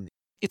seen.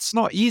 It's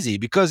not easy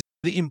because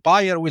the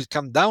empire will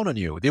come down on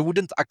you. They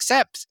wouldn't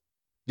accept.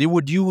 They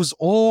would use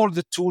all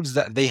the tools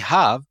that they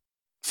have,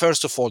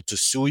 first of all, to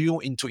sue you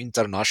into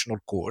international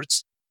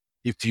courts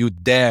if you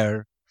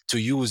dare to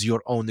use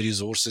your own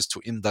resources to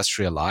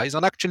industrialize.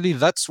 And actually,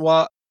 that's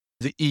what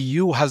the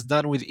EU has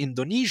done with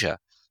Indonesia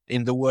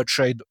in the World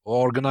Trade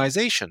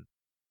Organization.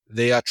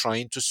 They are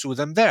trying to sue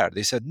them there.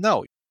 They said,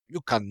 no,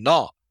 you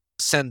cannot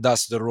send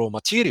us the raw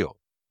material.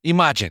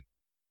 Imagine.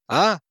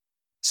 Huh?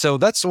 So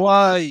that's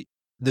why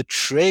the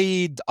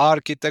trade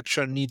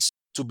architecture needs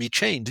to be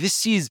changed.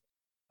 This is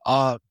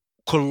a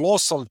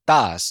colossal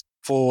task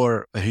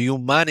for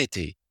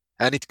humanity,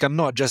 and it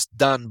cannot just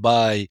done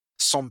by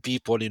some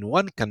people in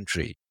one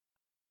country.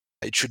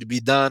 It should be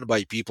done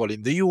by people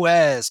in the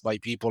US, by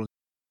people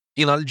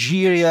in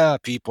Algeria,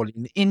 people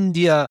in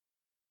India,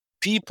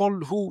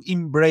 people who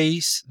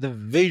embrace the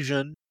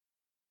vision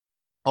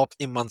of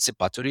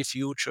emancipatory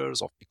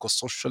futures, of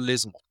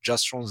eco-socialism, of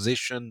just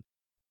transition,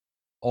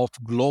 of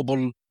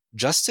global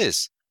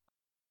justice.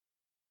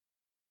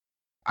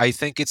 I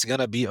think it's going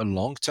to be a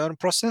long-term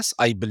process.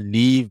 I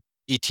believe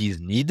it is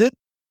needed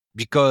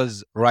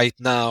because right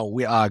now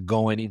we are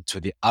going into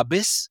the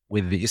abyss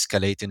with the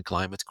escalating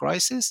climate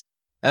crisis.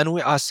 And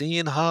we are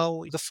seeing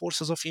how the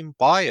forces of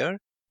empire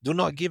do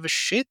not give a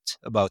shit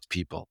about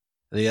people.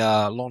 They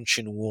are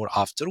launching war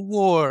after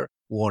war.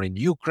 war in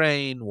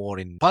Ukraine, war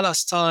in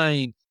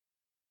Palestine.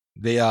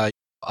 They are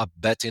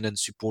abetting and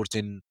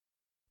supporting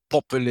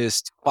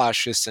populist,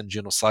 fascist, and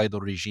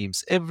genocidal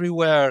regimes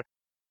everywhere.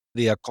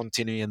 They are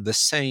continuing the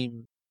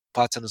same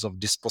patterns of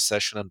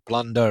dispossession and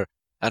plunder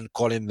and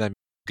calling them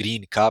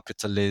green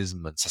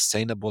capitalism and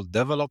sustainable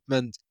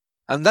development.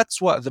 And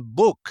that's what the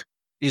book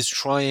is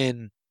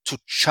trying to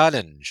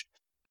challenge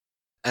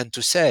and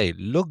to say,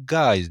 look,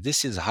 guys,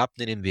 this is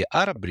happening in the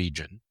Arab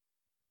region,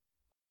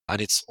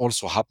 and it's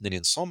also happening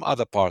in some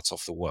other parts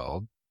of the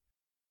world.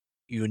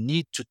 You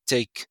need to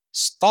take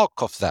stock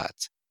of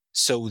that.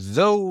 So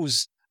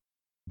those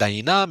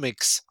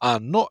dynamics are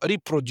not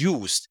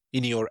reproduced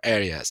in your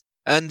areas.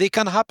 And they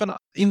can happen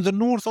in the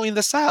north or in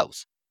the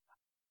south.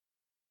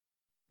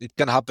 It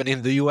can happen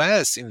in the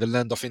US, in the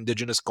land of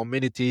indigenous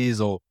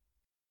communities, or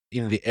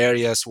in the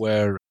areas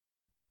where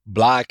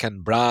black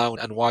and brown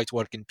and white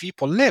working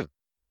people live.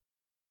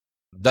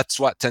 That's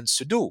what tends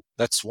to do.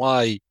 That's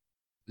why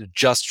the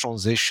just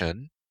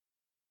transition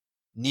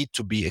need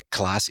to be a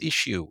class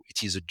issue.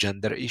 It is a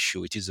gender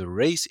issue. It is a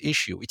race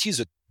issue. It is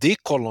a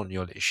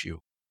decolonial issue.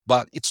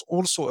 But it's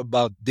also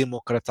about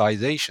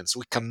democratization. So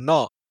we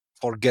cannot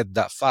forget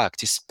that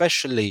fact,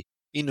 especially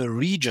in a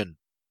region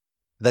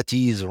that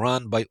is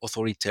run by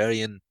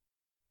authoritarian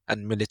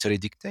and military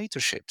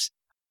dictatorships.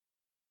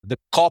 The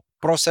COP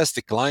process,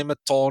 the climate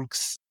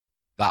talks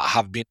that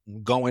have been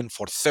going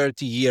for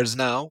 30 years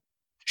now,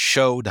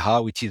 showed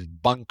how it is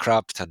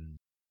bankrupt and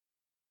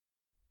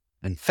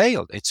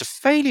failed. It's a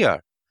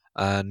failure.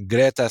 And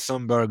Greta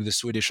Thunberg, the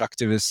Swedish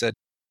activist, said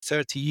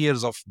 30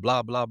 years of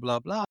blah, blah, blah,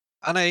 blah.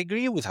 And I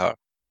agree with her.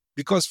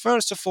 Because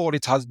first of all,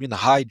 it has been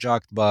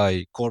hijacked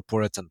by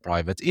corporate and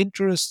private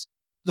interests.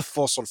 The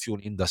fossil fuel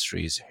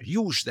industry is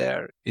huge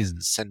there, is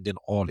sending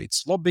all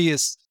its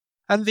lobbyists,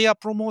 and they are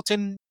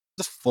promoting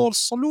the false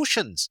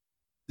solutions.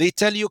 They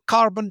tell you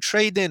carbon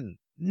trading,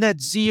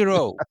 net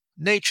zero,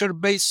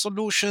 nature-based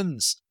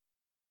solutions.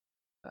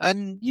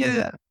 And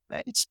yeah,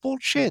 it's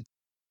bullshit.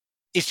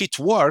 If it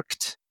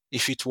worked,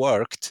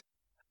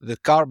 the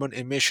carbon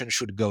emission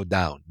should go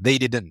down. They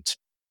didn't.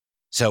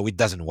 So it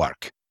doesn't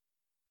work.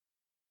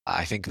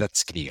 I think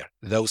that's clear.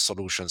 Those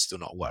solutions do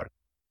not work.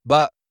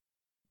 But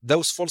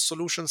those false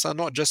solutions are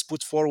not just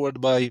put forward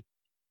by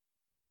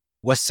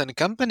Western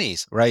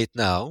companies. Right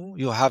now,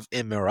 you have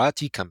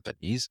Emirati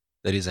companies.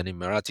 There is an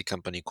Emirati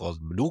company called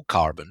Blue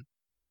Carbon,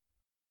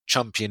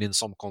 championing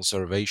some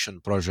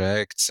conservation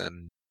projects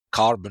and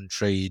carbon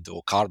trade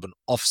or carbon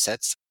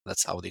offsets.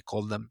 That's how they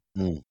call them.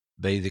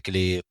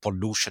 Basically,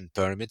 pollution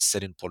permits,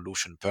 selling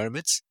pollution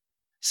permits.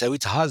 So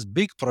it has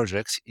big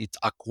projects. It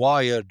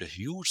acquired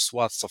huge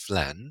swaths of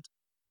land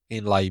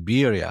in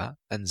Liberia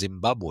and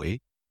Zimbabwe.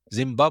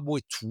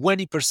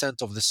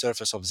 20% of the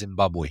surface of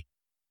Zimbabwe,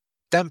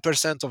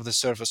 10% of the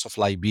surface of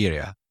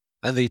Liberia.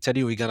 And they tell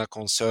you we're going to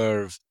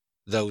conserve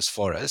those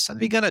forests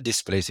and we're going to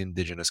displace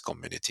indigenous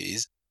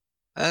communities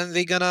and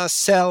they're going to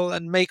sell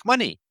and make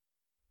money.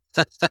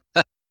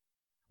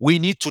 We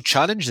need to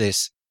challenge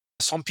this.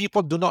 Some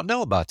people do not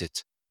know about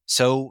it.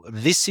 So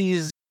this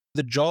is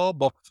the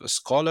job of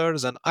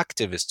scholars and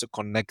activists to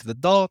connect the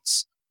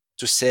dots,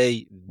 to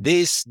say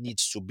this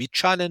needs to be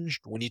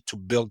challenged. We need to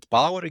build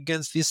power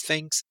against these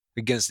things,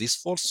 against these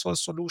false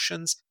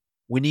solutions.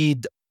 We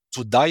need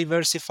to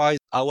diversify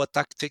our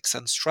tactics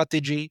and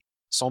strategy.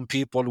 Some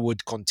people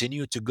would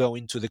continue to go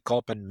into the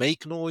COP and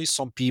make noise.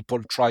 Some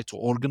people try to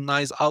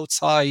organize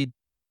outside.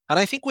 And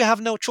I think we have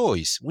no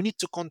choice. We need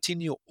to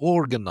continue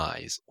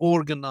organize.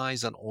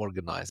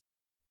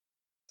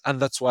 And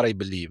that's what I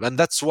believe. And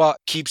that's what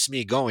keeps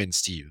me going,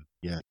 Steve.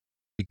 Yeah.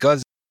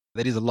 Because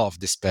there is a lot of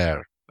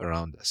despair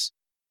around us.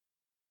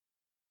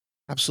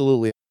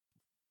 Absolutely.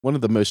 One of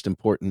the most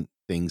important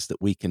things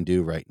that we can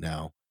do right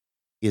now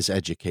is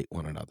educate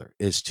one another,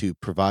 is to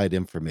provide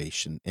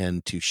information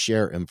and to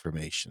share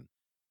information.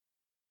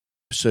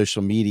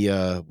 Social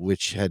media,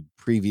 which had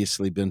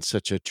previously been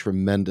such a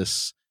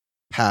tremendous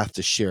path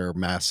to share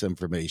mass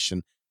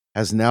information,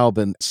 has now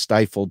been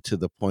stifled to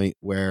the point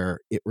where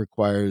it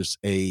requires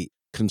a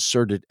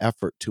concerted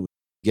effort to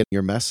get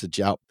your message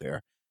out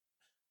there.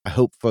 I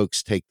hope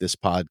folks take this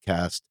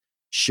podcast,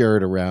 share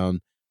it around.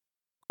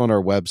 On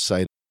our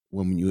website,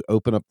 when you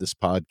open up this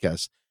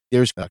podcast,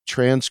 there's a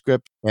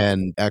transcript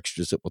and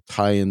extras that will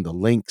tie in the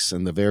links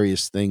and the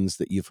various things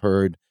that you've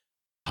heard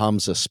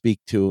Hamza speak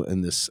to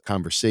in this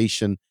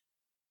conversation.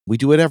 We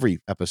do it every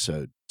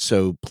episode.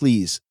 So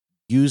please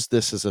use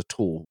this as a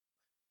tool.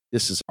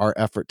 This is our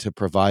effort to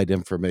provide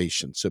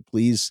information. So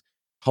please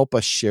help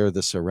us share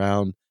this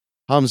around.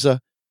 Hamza,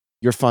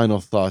 your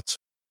final thoughts.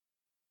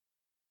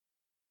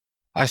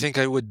 I think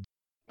I would,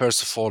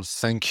 first of all,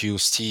 thank you,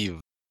 Steve,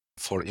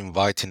 for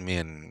inviting me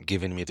and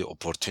giving me the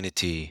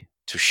opportunity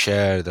to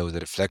share those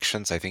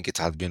reflections. I think it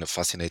has been a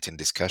fascinating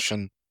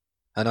discussion.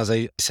 And as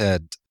I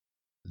said,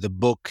 the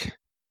book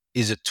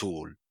is a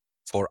tool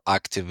for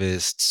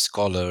activists,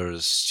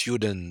 scholars,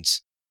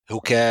 students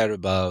who care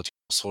about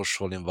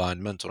social,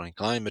 environmental, and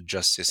climate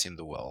justice in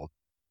the world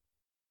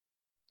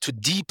to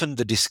deepen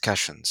the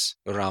discussions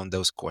around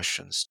those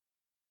questions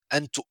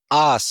and to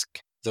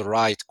ask the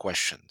right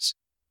questions.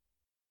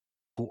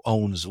 Who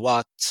owns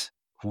what?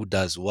 Who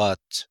does what?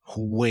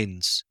 Who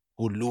wins?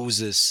 Who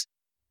loses?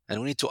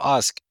 And we need to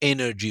ask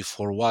energy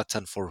for what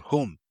and for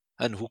whom,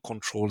 and who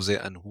controls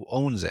it and who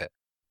owns it.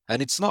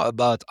 And it's not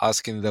about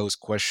asking those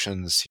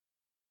questions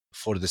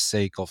for the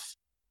sake of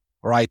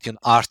writing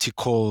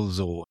articles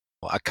or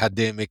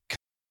academic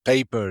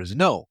papers.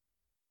 No,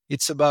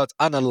 it's about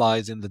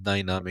analyzing the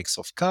dynamics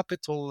of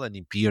capital and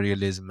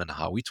imperialism and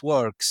how it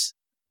works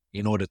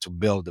in order to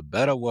build a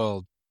better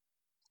world,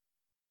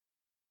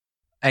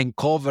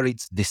 uncover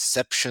its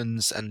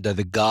deceptions under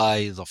the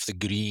guise of the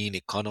green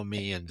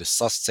economy and the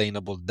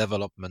sustainable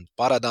development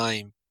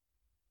paradigm,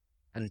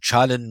 and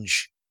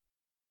challenge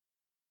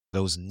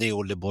those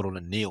neoliberal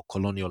and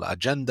neocolonial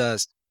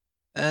agendas,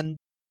 and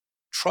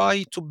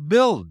try to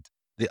build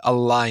the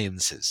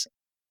alliances.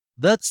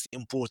 That's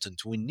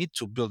important. We need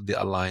to build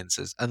the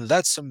alliances. And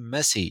that's a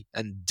messy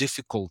and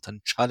difficult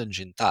and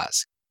challenging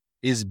task,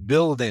 is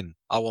building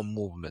our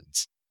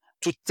movements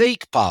to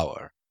take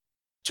power,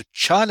 to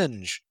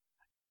challenge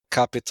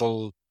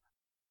capital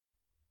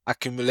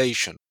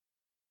accumulation,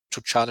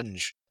 to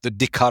challenge the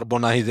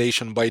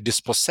decarbonization by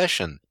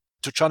dispossession,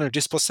 to challenge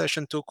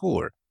dispossession to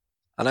occur.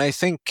 And I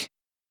think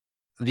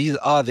these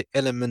are the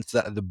elements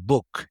that the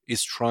book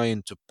is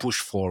trying to push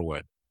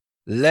forward.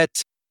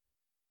 Let's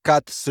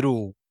cut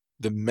through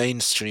the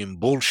mainstream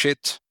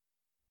bullshit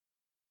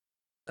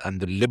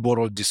and the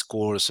liberal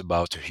discourse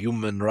about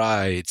human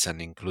rights and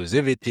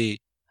inclusivity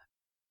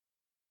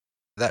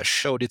that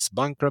showed its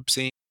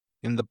bankruptcy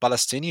in the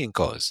Palestinian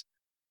cause.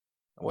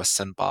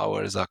 Western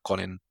powers are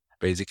calling,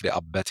 basically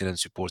abetting and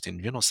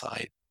supporting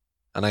genocide.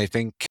 And I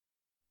think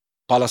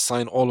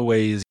Palestine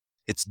always,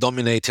 it's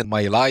dominating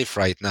my life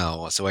right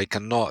now. So I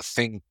cannot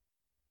think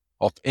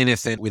of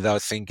anything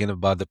without thinking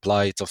about the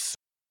plight of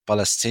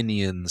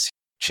Palestinians,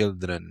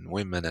 children,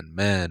 women and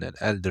men and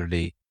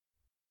elderly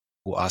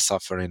who are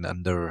suffering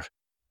under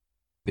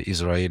the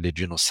Israeli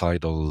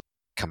genocidal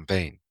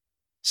campaign.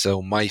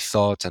 So my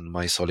thought and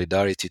my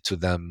solidarity to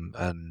them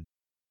and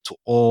to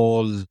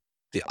all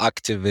the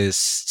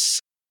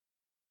activists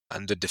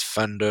and the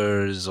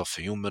defenders of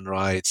human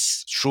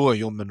rights, true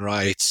human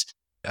rights,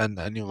 and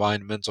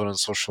environmental and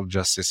social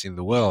justice in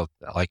the world.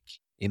 Like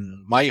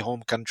in my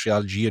home country,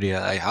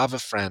 Algeria, I have a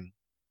friend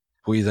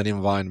who is an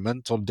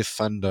environmental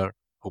defender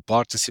who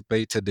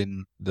participated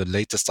in the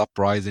latest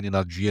uprising in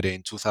Algeria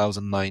in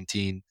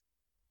 2019,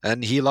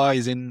 and he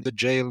lies in the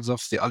jails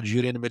of the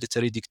Algerian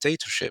military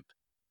dictatorship.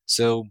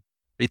 So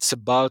it's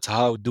about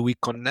how do we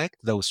connect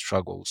those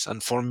struggles.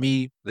 And for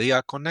me, they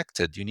are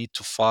connected. You need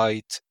to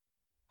fight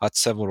at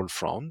several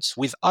fronts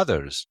with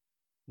others.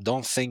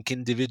 Don't think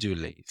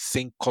individually,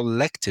 think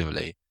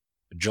collectively.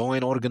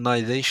 Join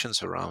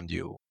organizations around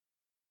you.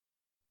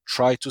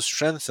 Try to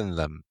strengthen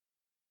them.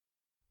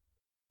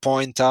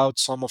 Point out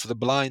some of the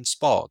blind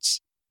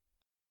spots.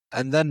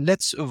 And then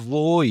let's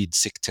avoid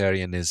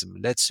sectarianism.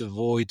 Let's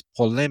avoid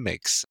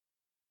polemics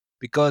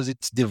because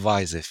it's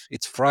divisive.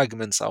 It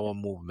fragments our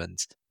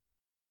movement.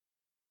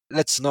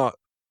 Let's not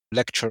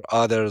lecture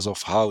others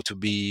of how to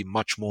be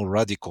much more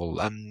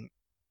radical. I'm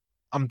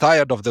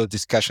tired of those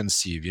discussions,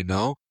 Steve, you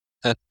know?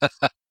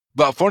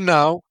 But for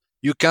now,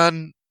 you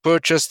can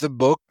purchase the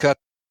book at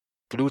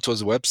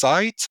Pluto's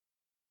website.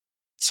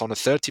 It's on a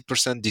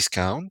 30%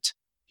 discount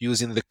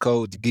using the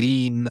code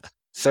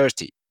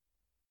GREEN30.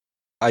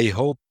 I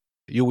hope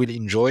you will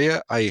enjoy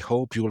it. I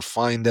hope you will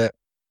find it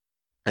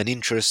an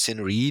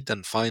interesting read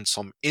and find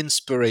some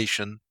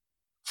inspiration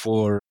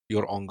for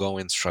your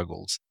ongoing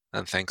struggles.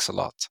 And thanks a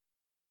lot.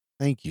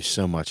 Thank you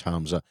so much,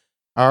 Hamza.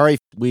 All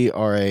right, we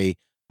are a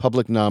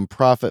public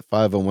nonprofit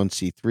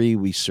 501c3.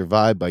 We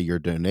survive by your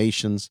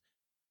donations.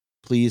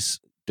 Please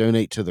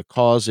donate to the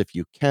cause if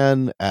you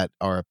can at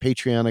our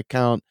Patreon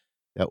account.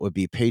 That would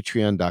be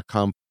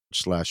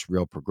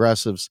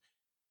patreon.com/realprogressives.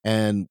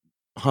 And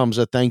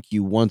Hamza, thank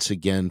you once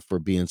again for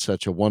being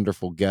such a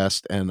wonderful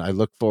guest. And I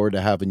look forward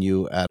to having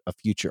you at a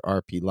future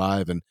RP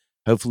Live. And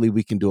hopefully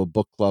we can do a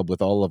book club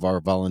with all of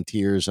our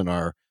volunteers and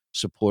our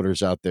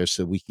supporters out there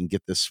so we can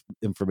get this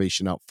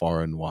information out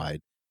far and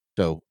wide.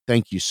 So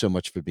thank you so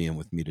much for being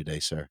with me today,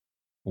 sir.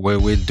 We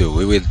will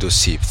do,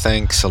 Steve.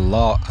 Thanks a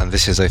lot. And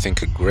this is, I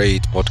think, a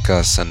great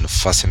podcast and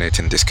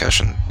fascinating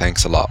discussion.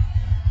 Thanks a lot.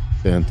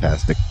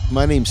 Fantastic.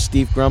 My name's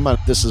Steve Grumba.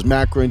 This is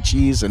Macro and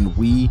Cheese, and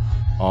we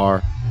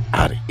are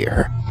out of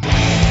here.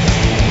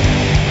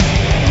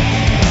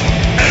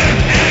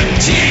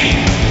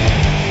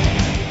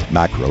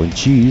 Macro and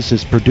Cheese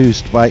is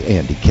produced by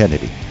Andy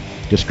Kennedy.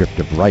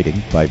 Descriptive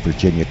writing by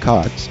Virginia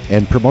Cox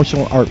and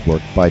promotional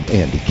artwork by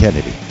Andy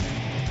Kennedy.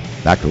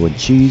 Macro and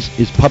Cheese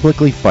is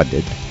publicly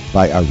funded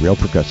by our Real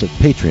Progressive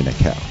Patreon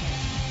account.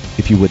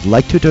 If you would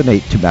like to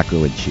donate to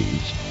Macro and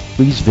Cheese,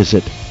 please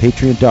visit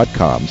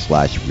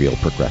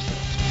patreon.com/realprogressives.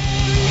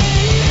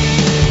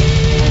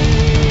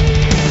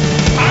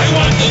 I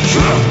want the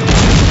truth.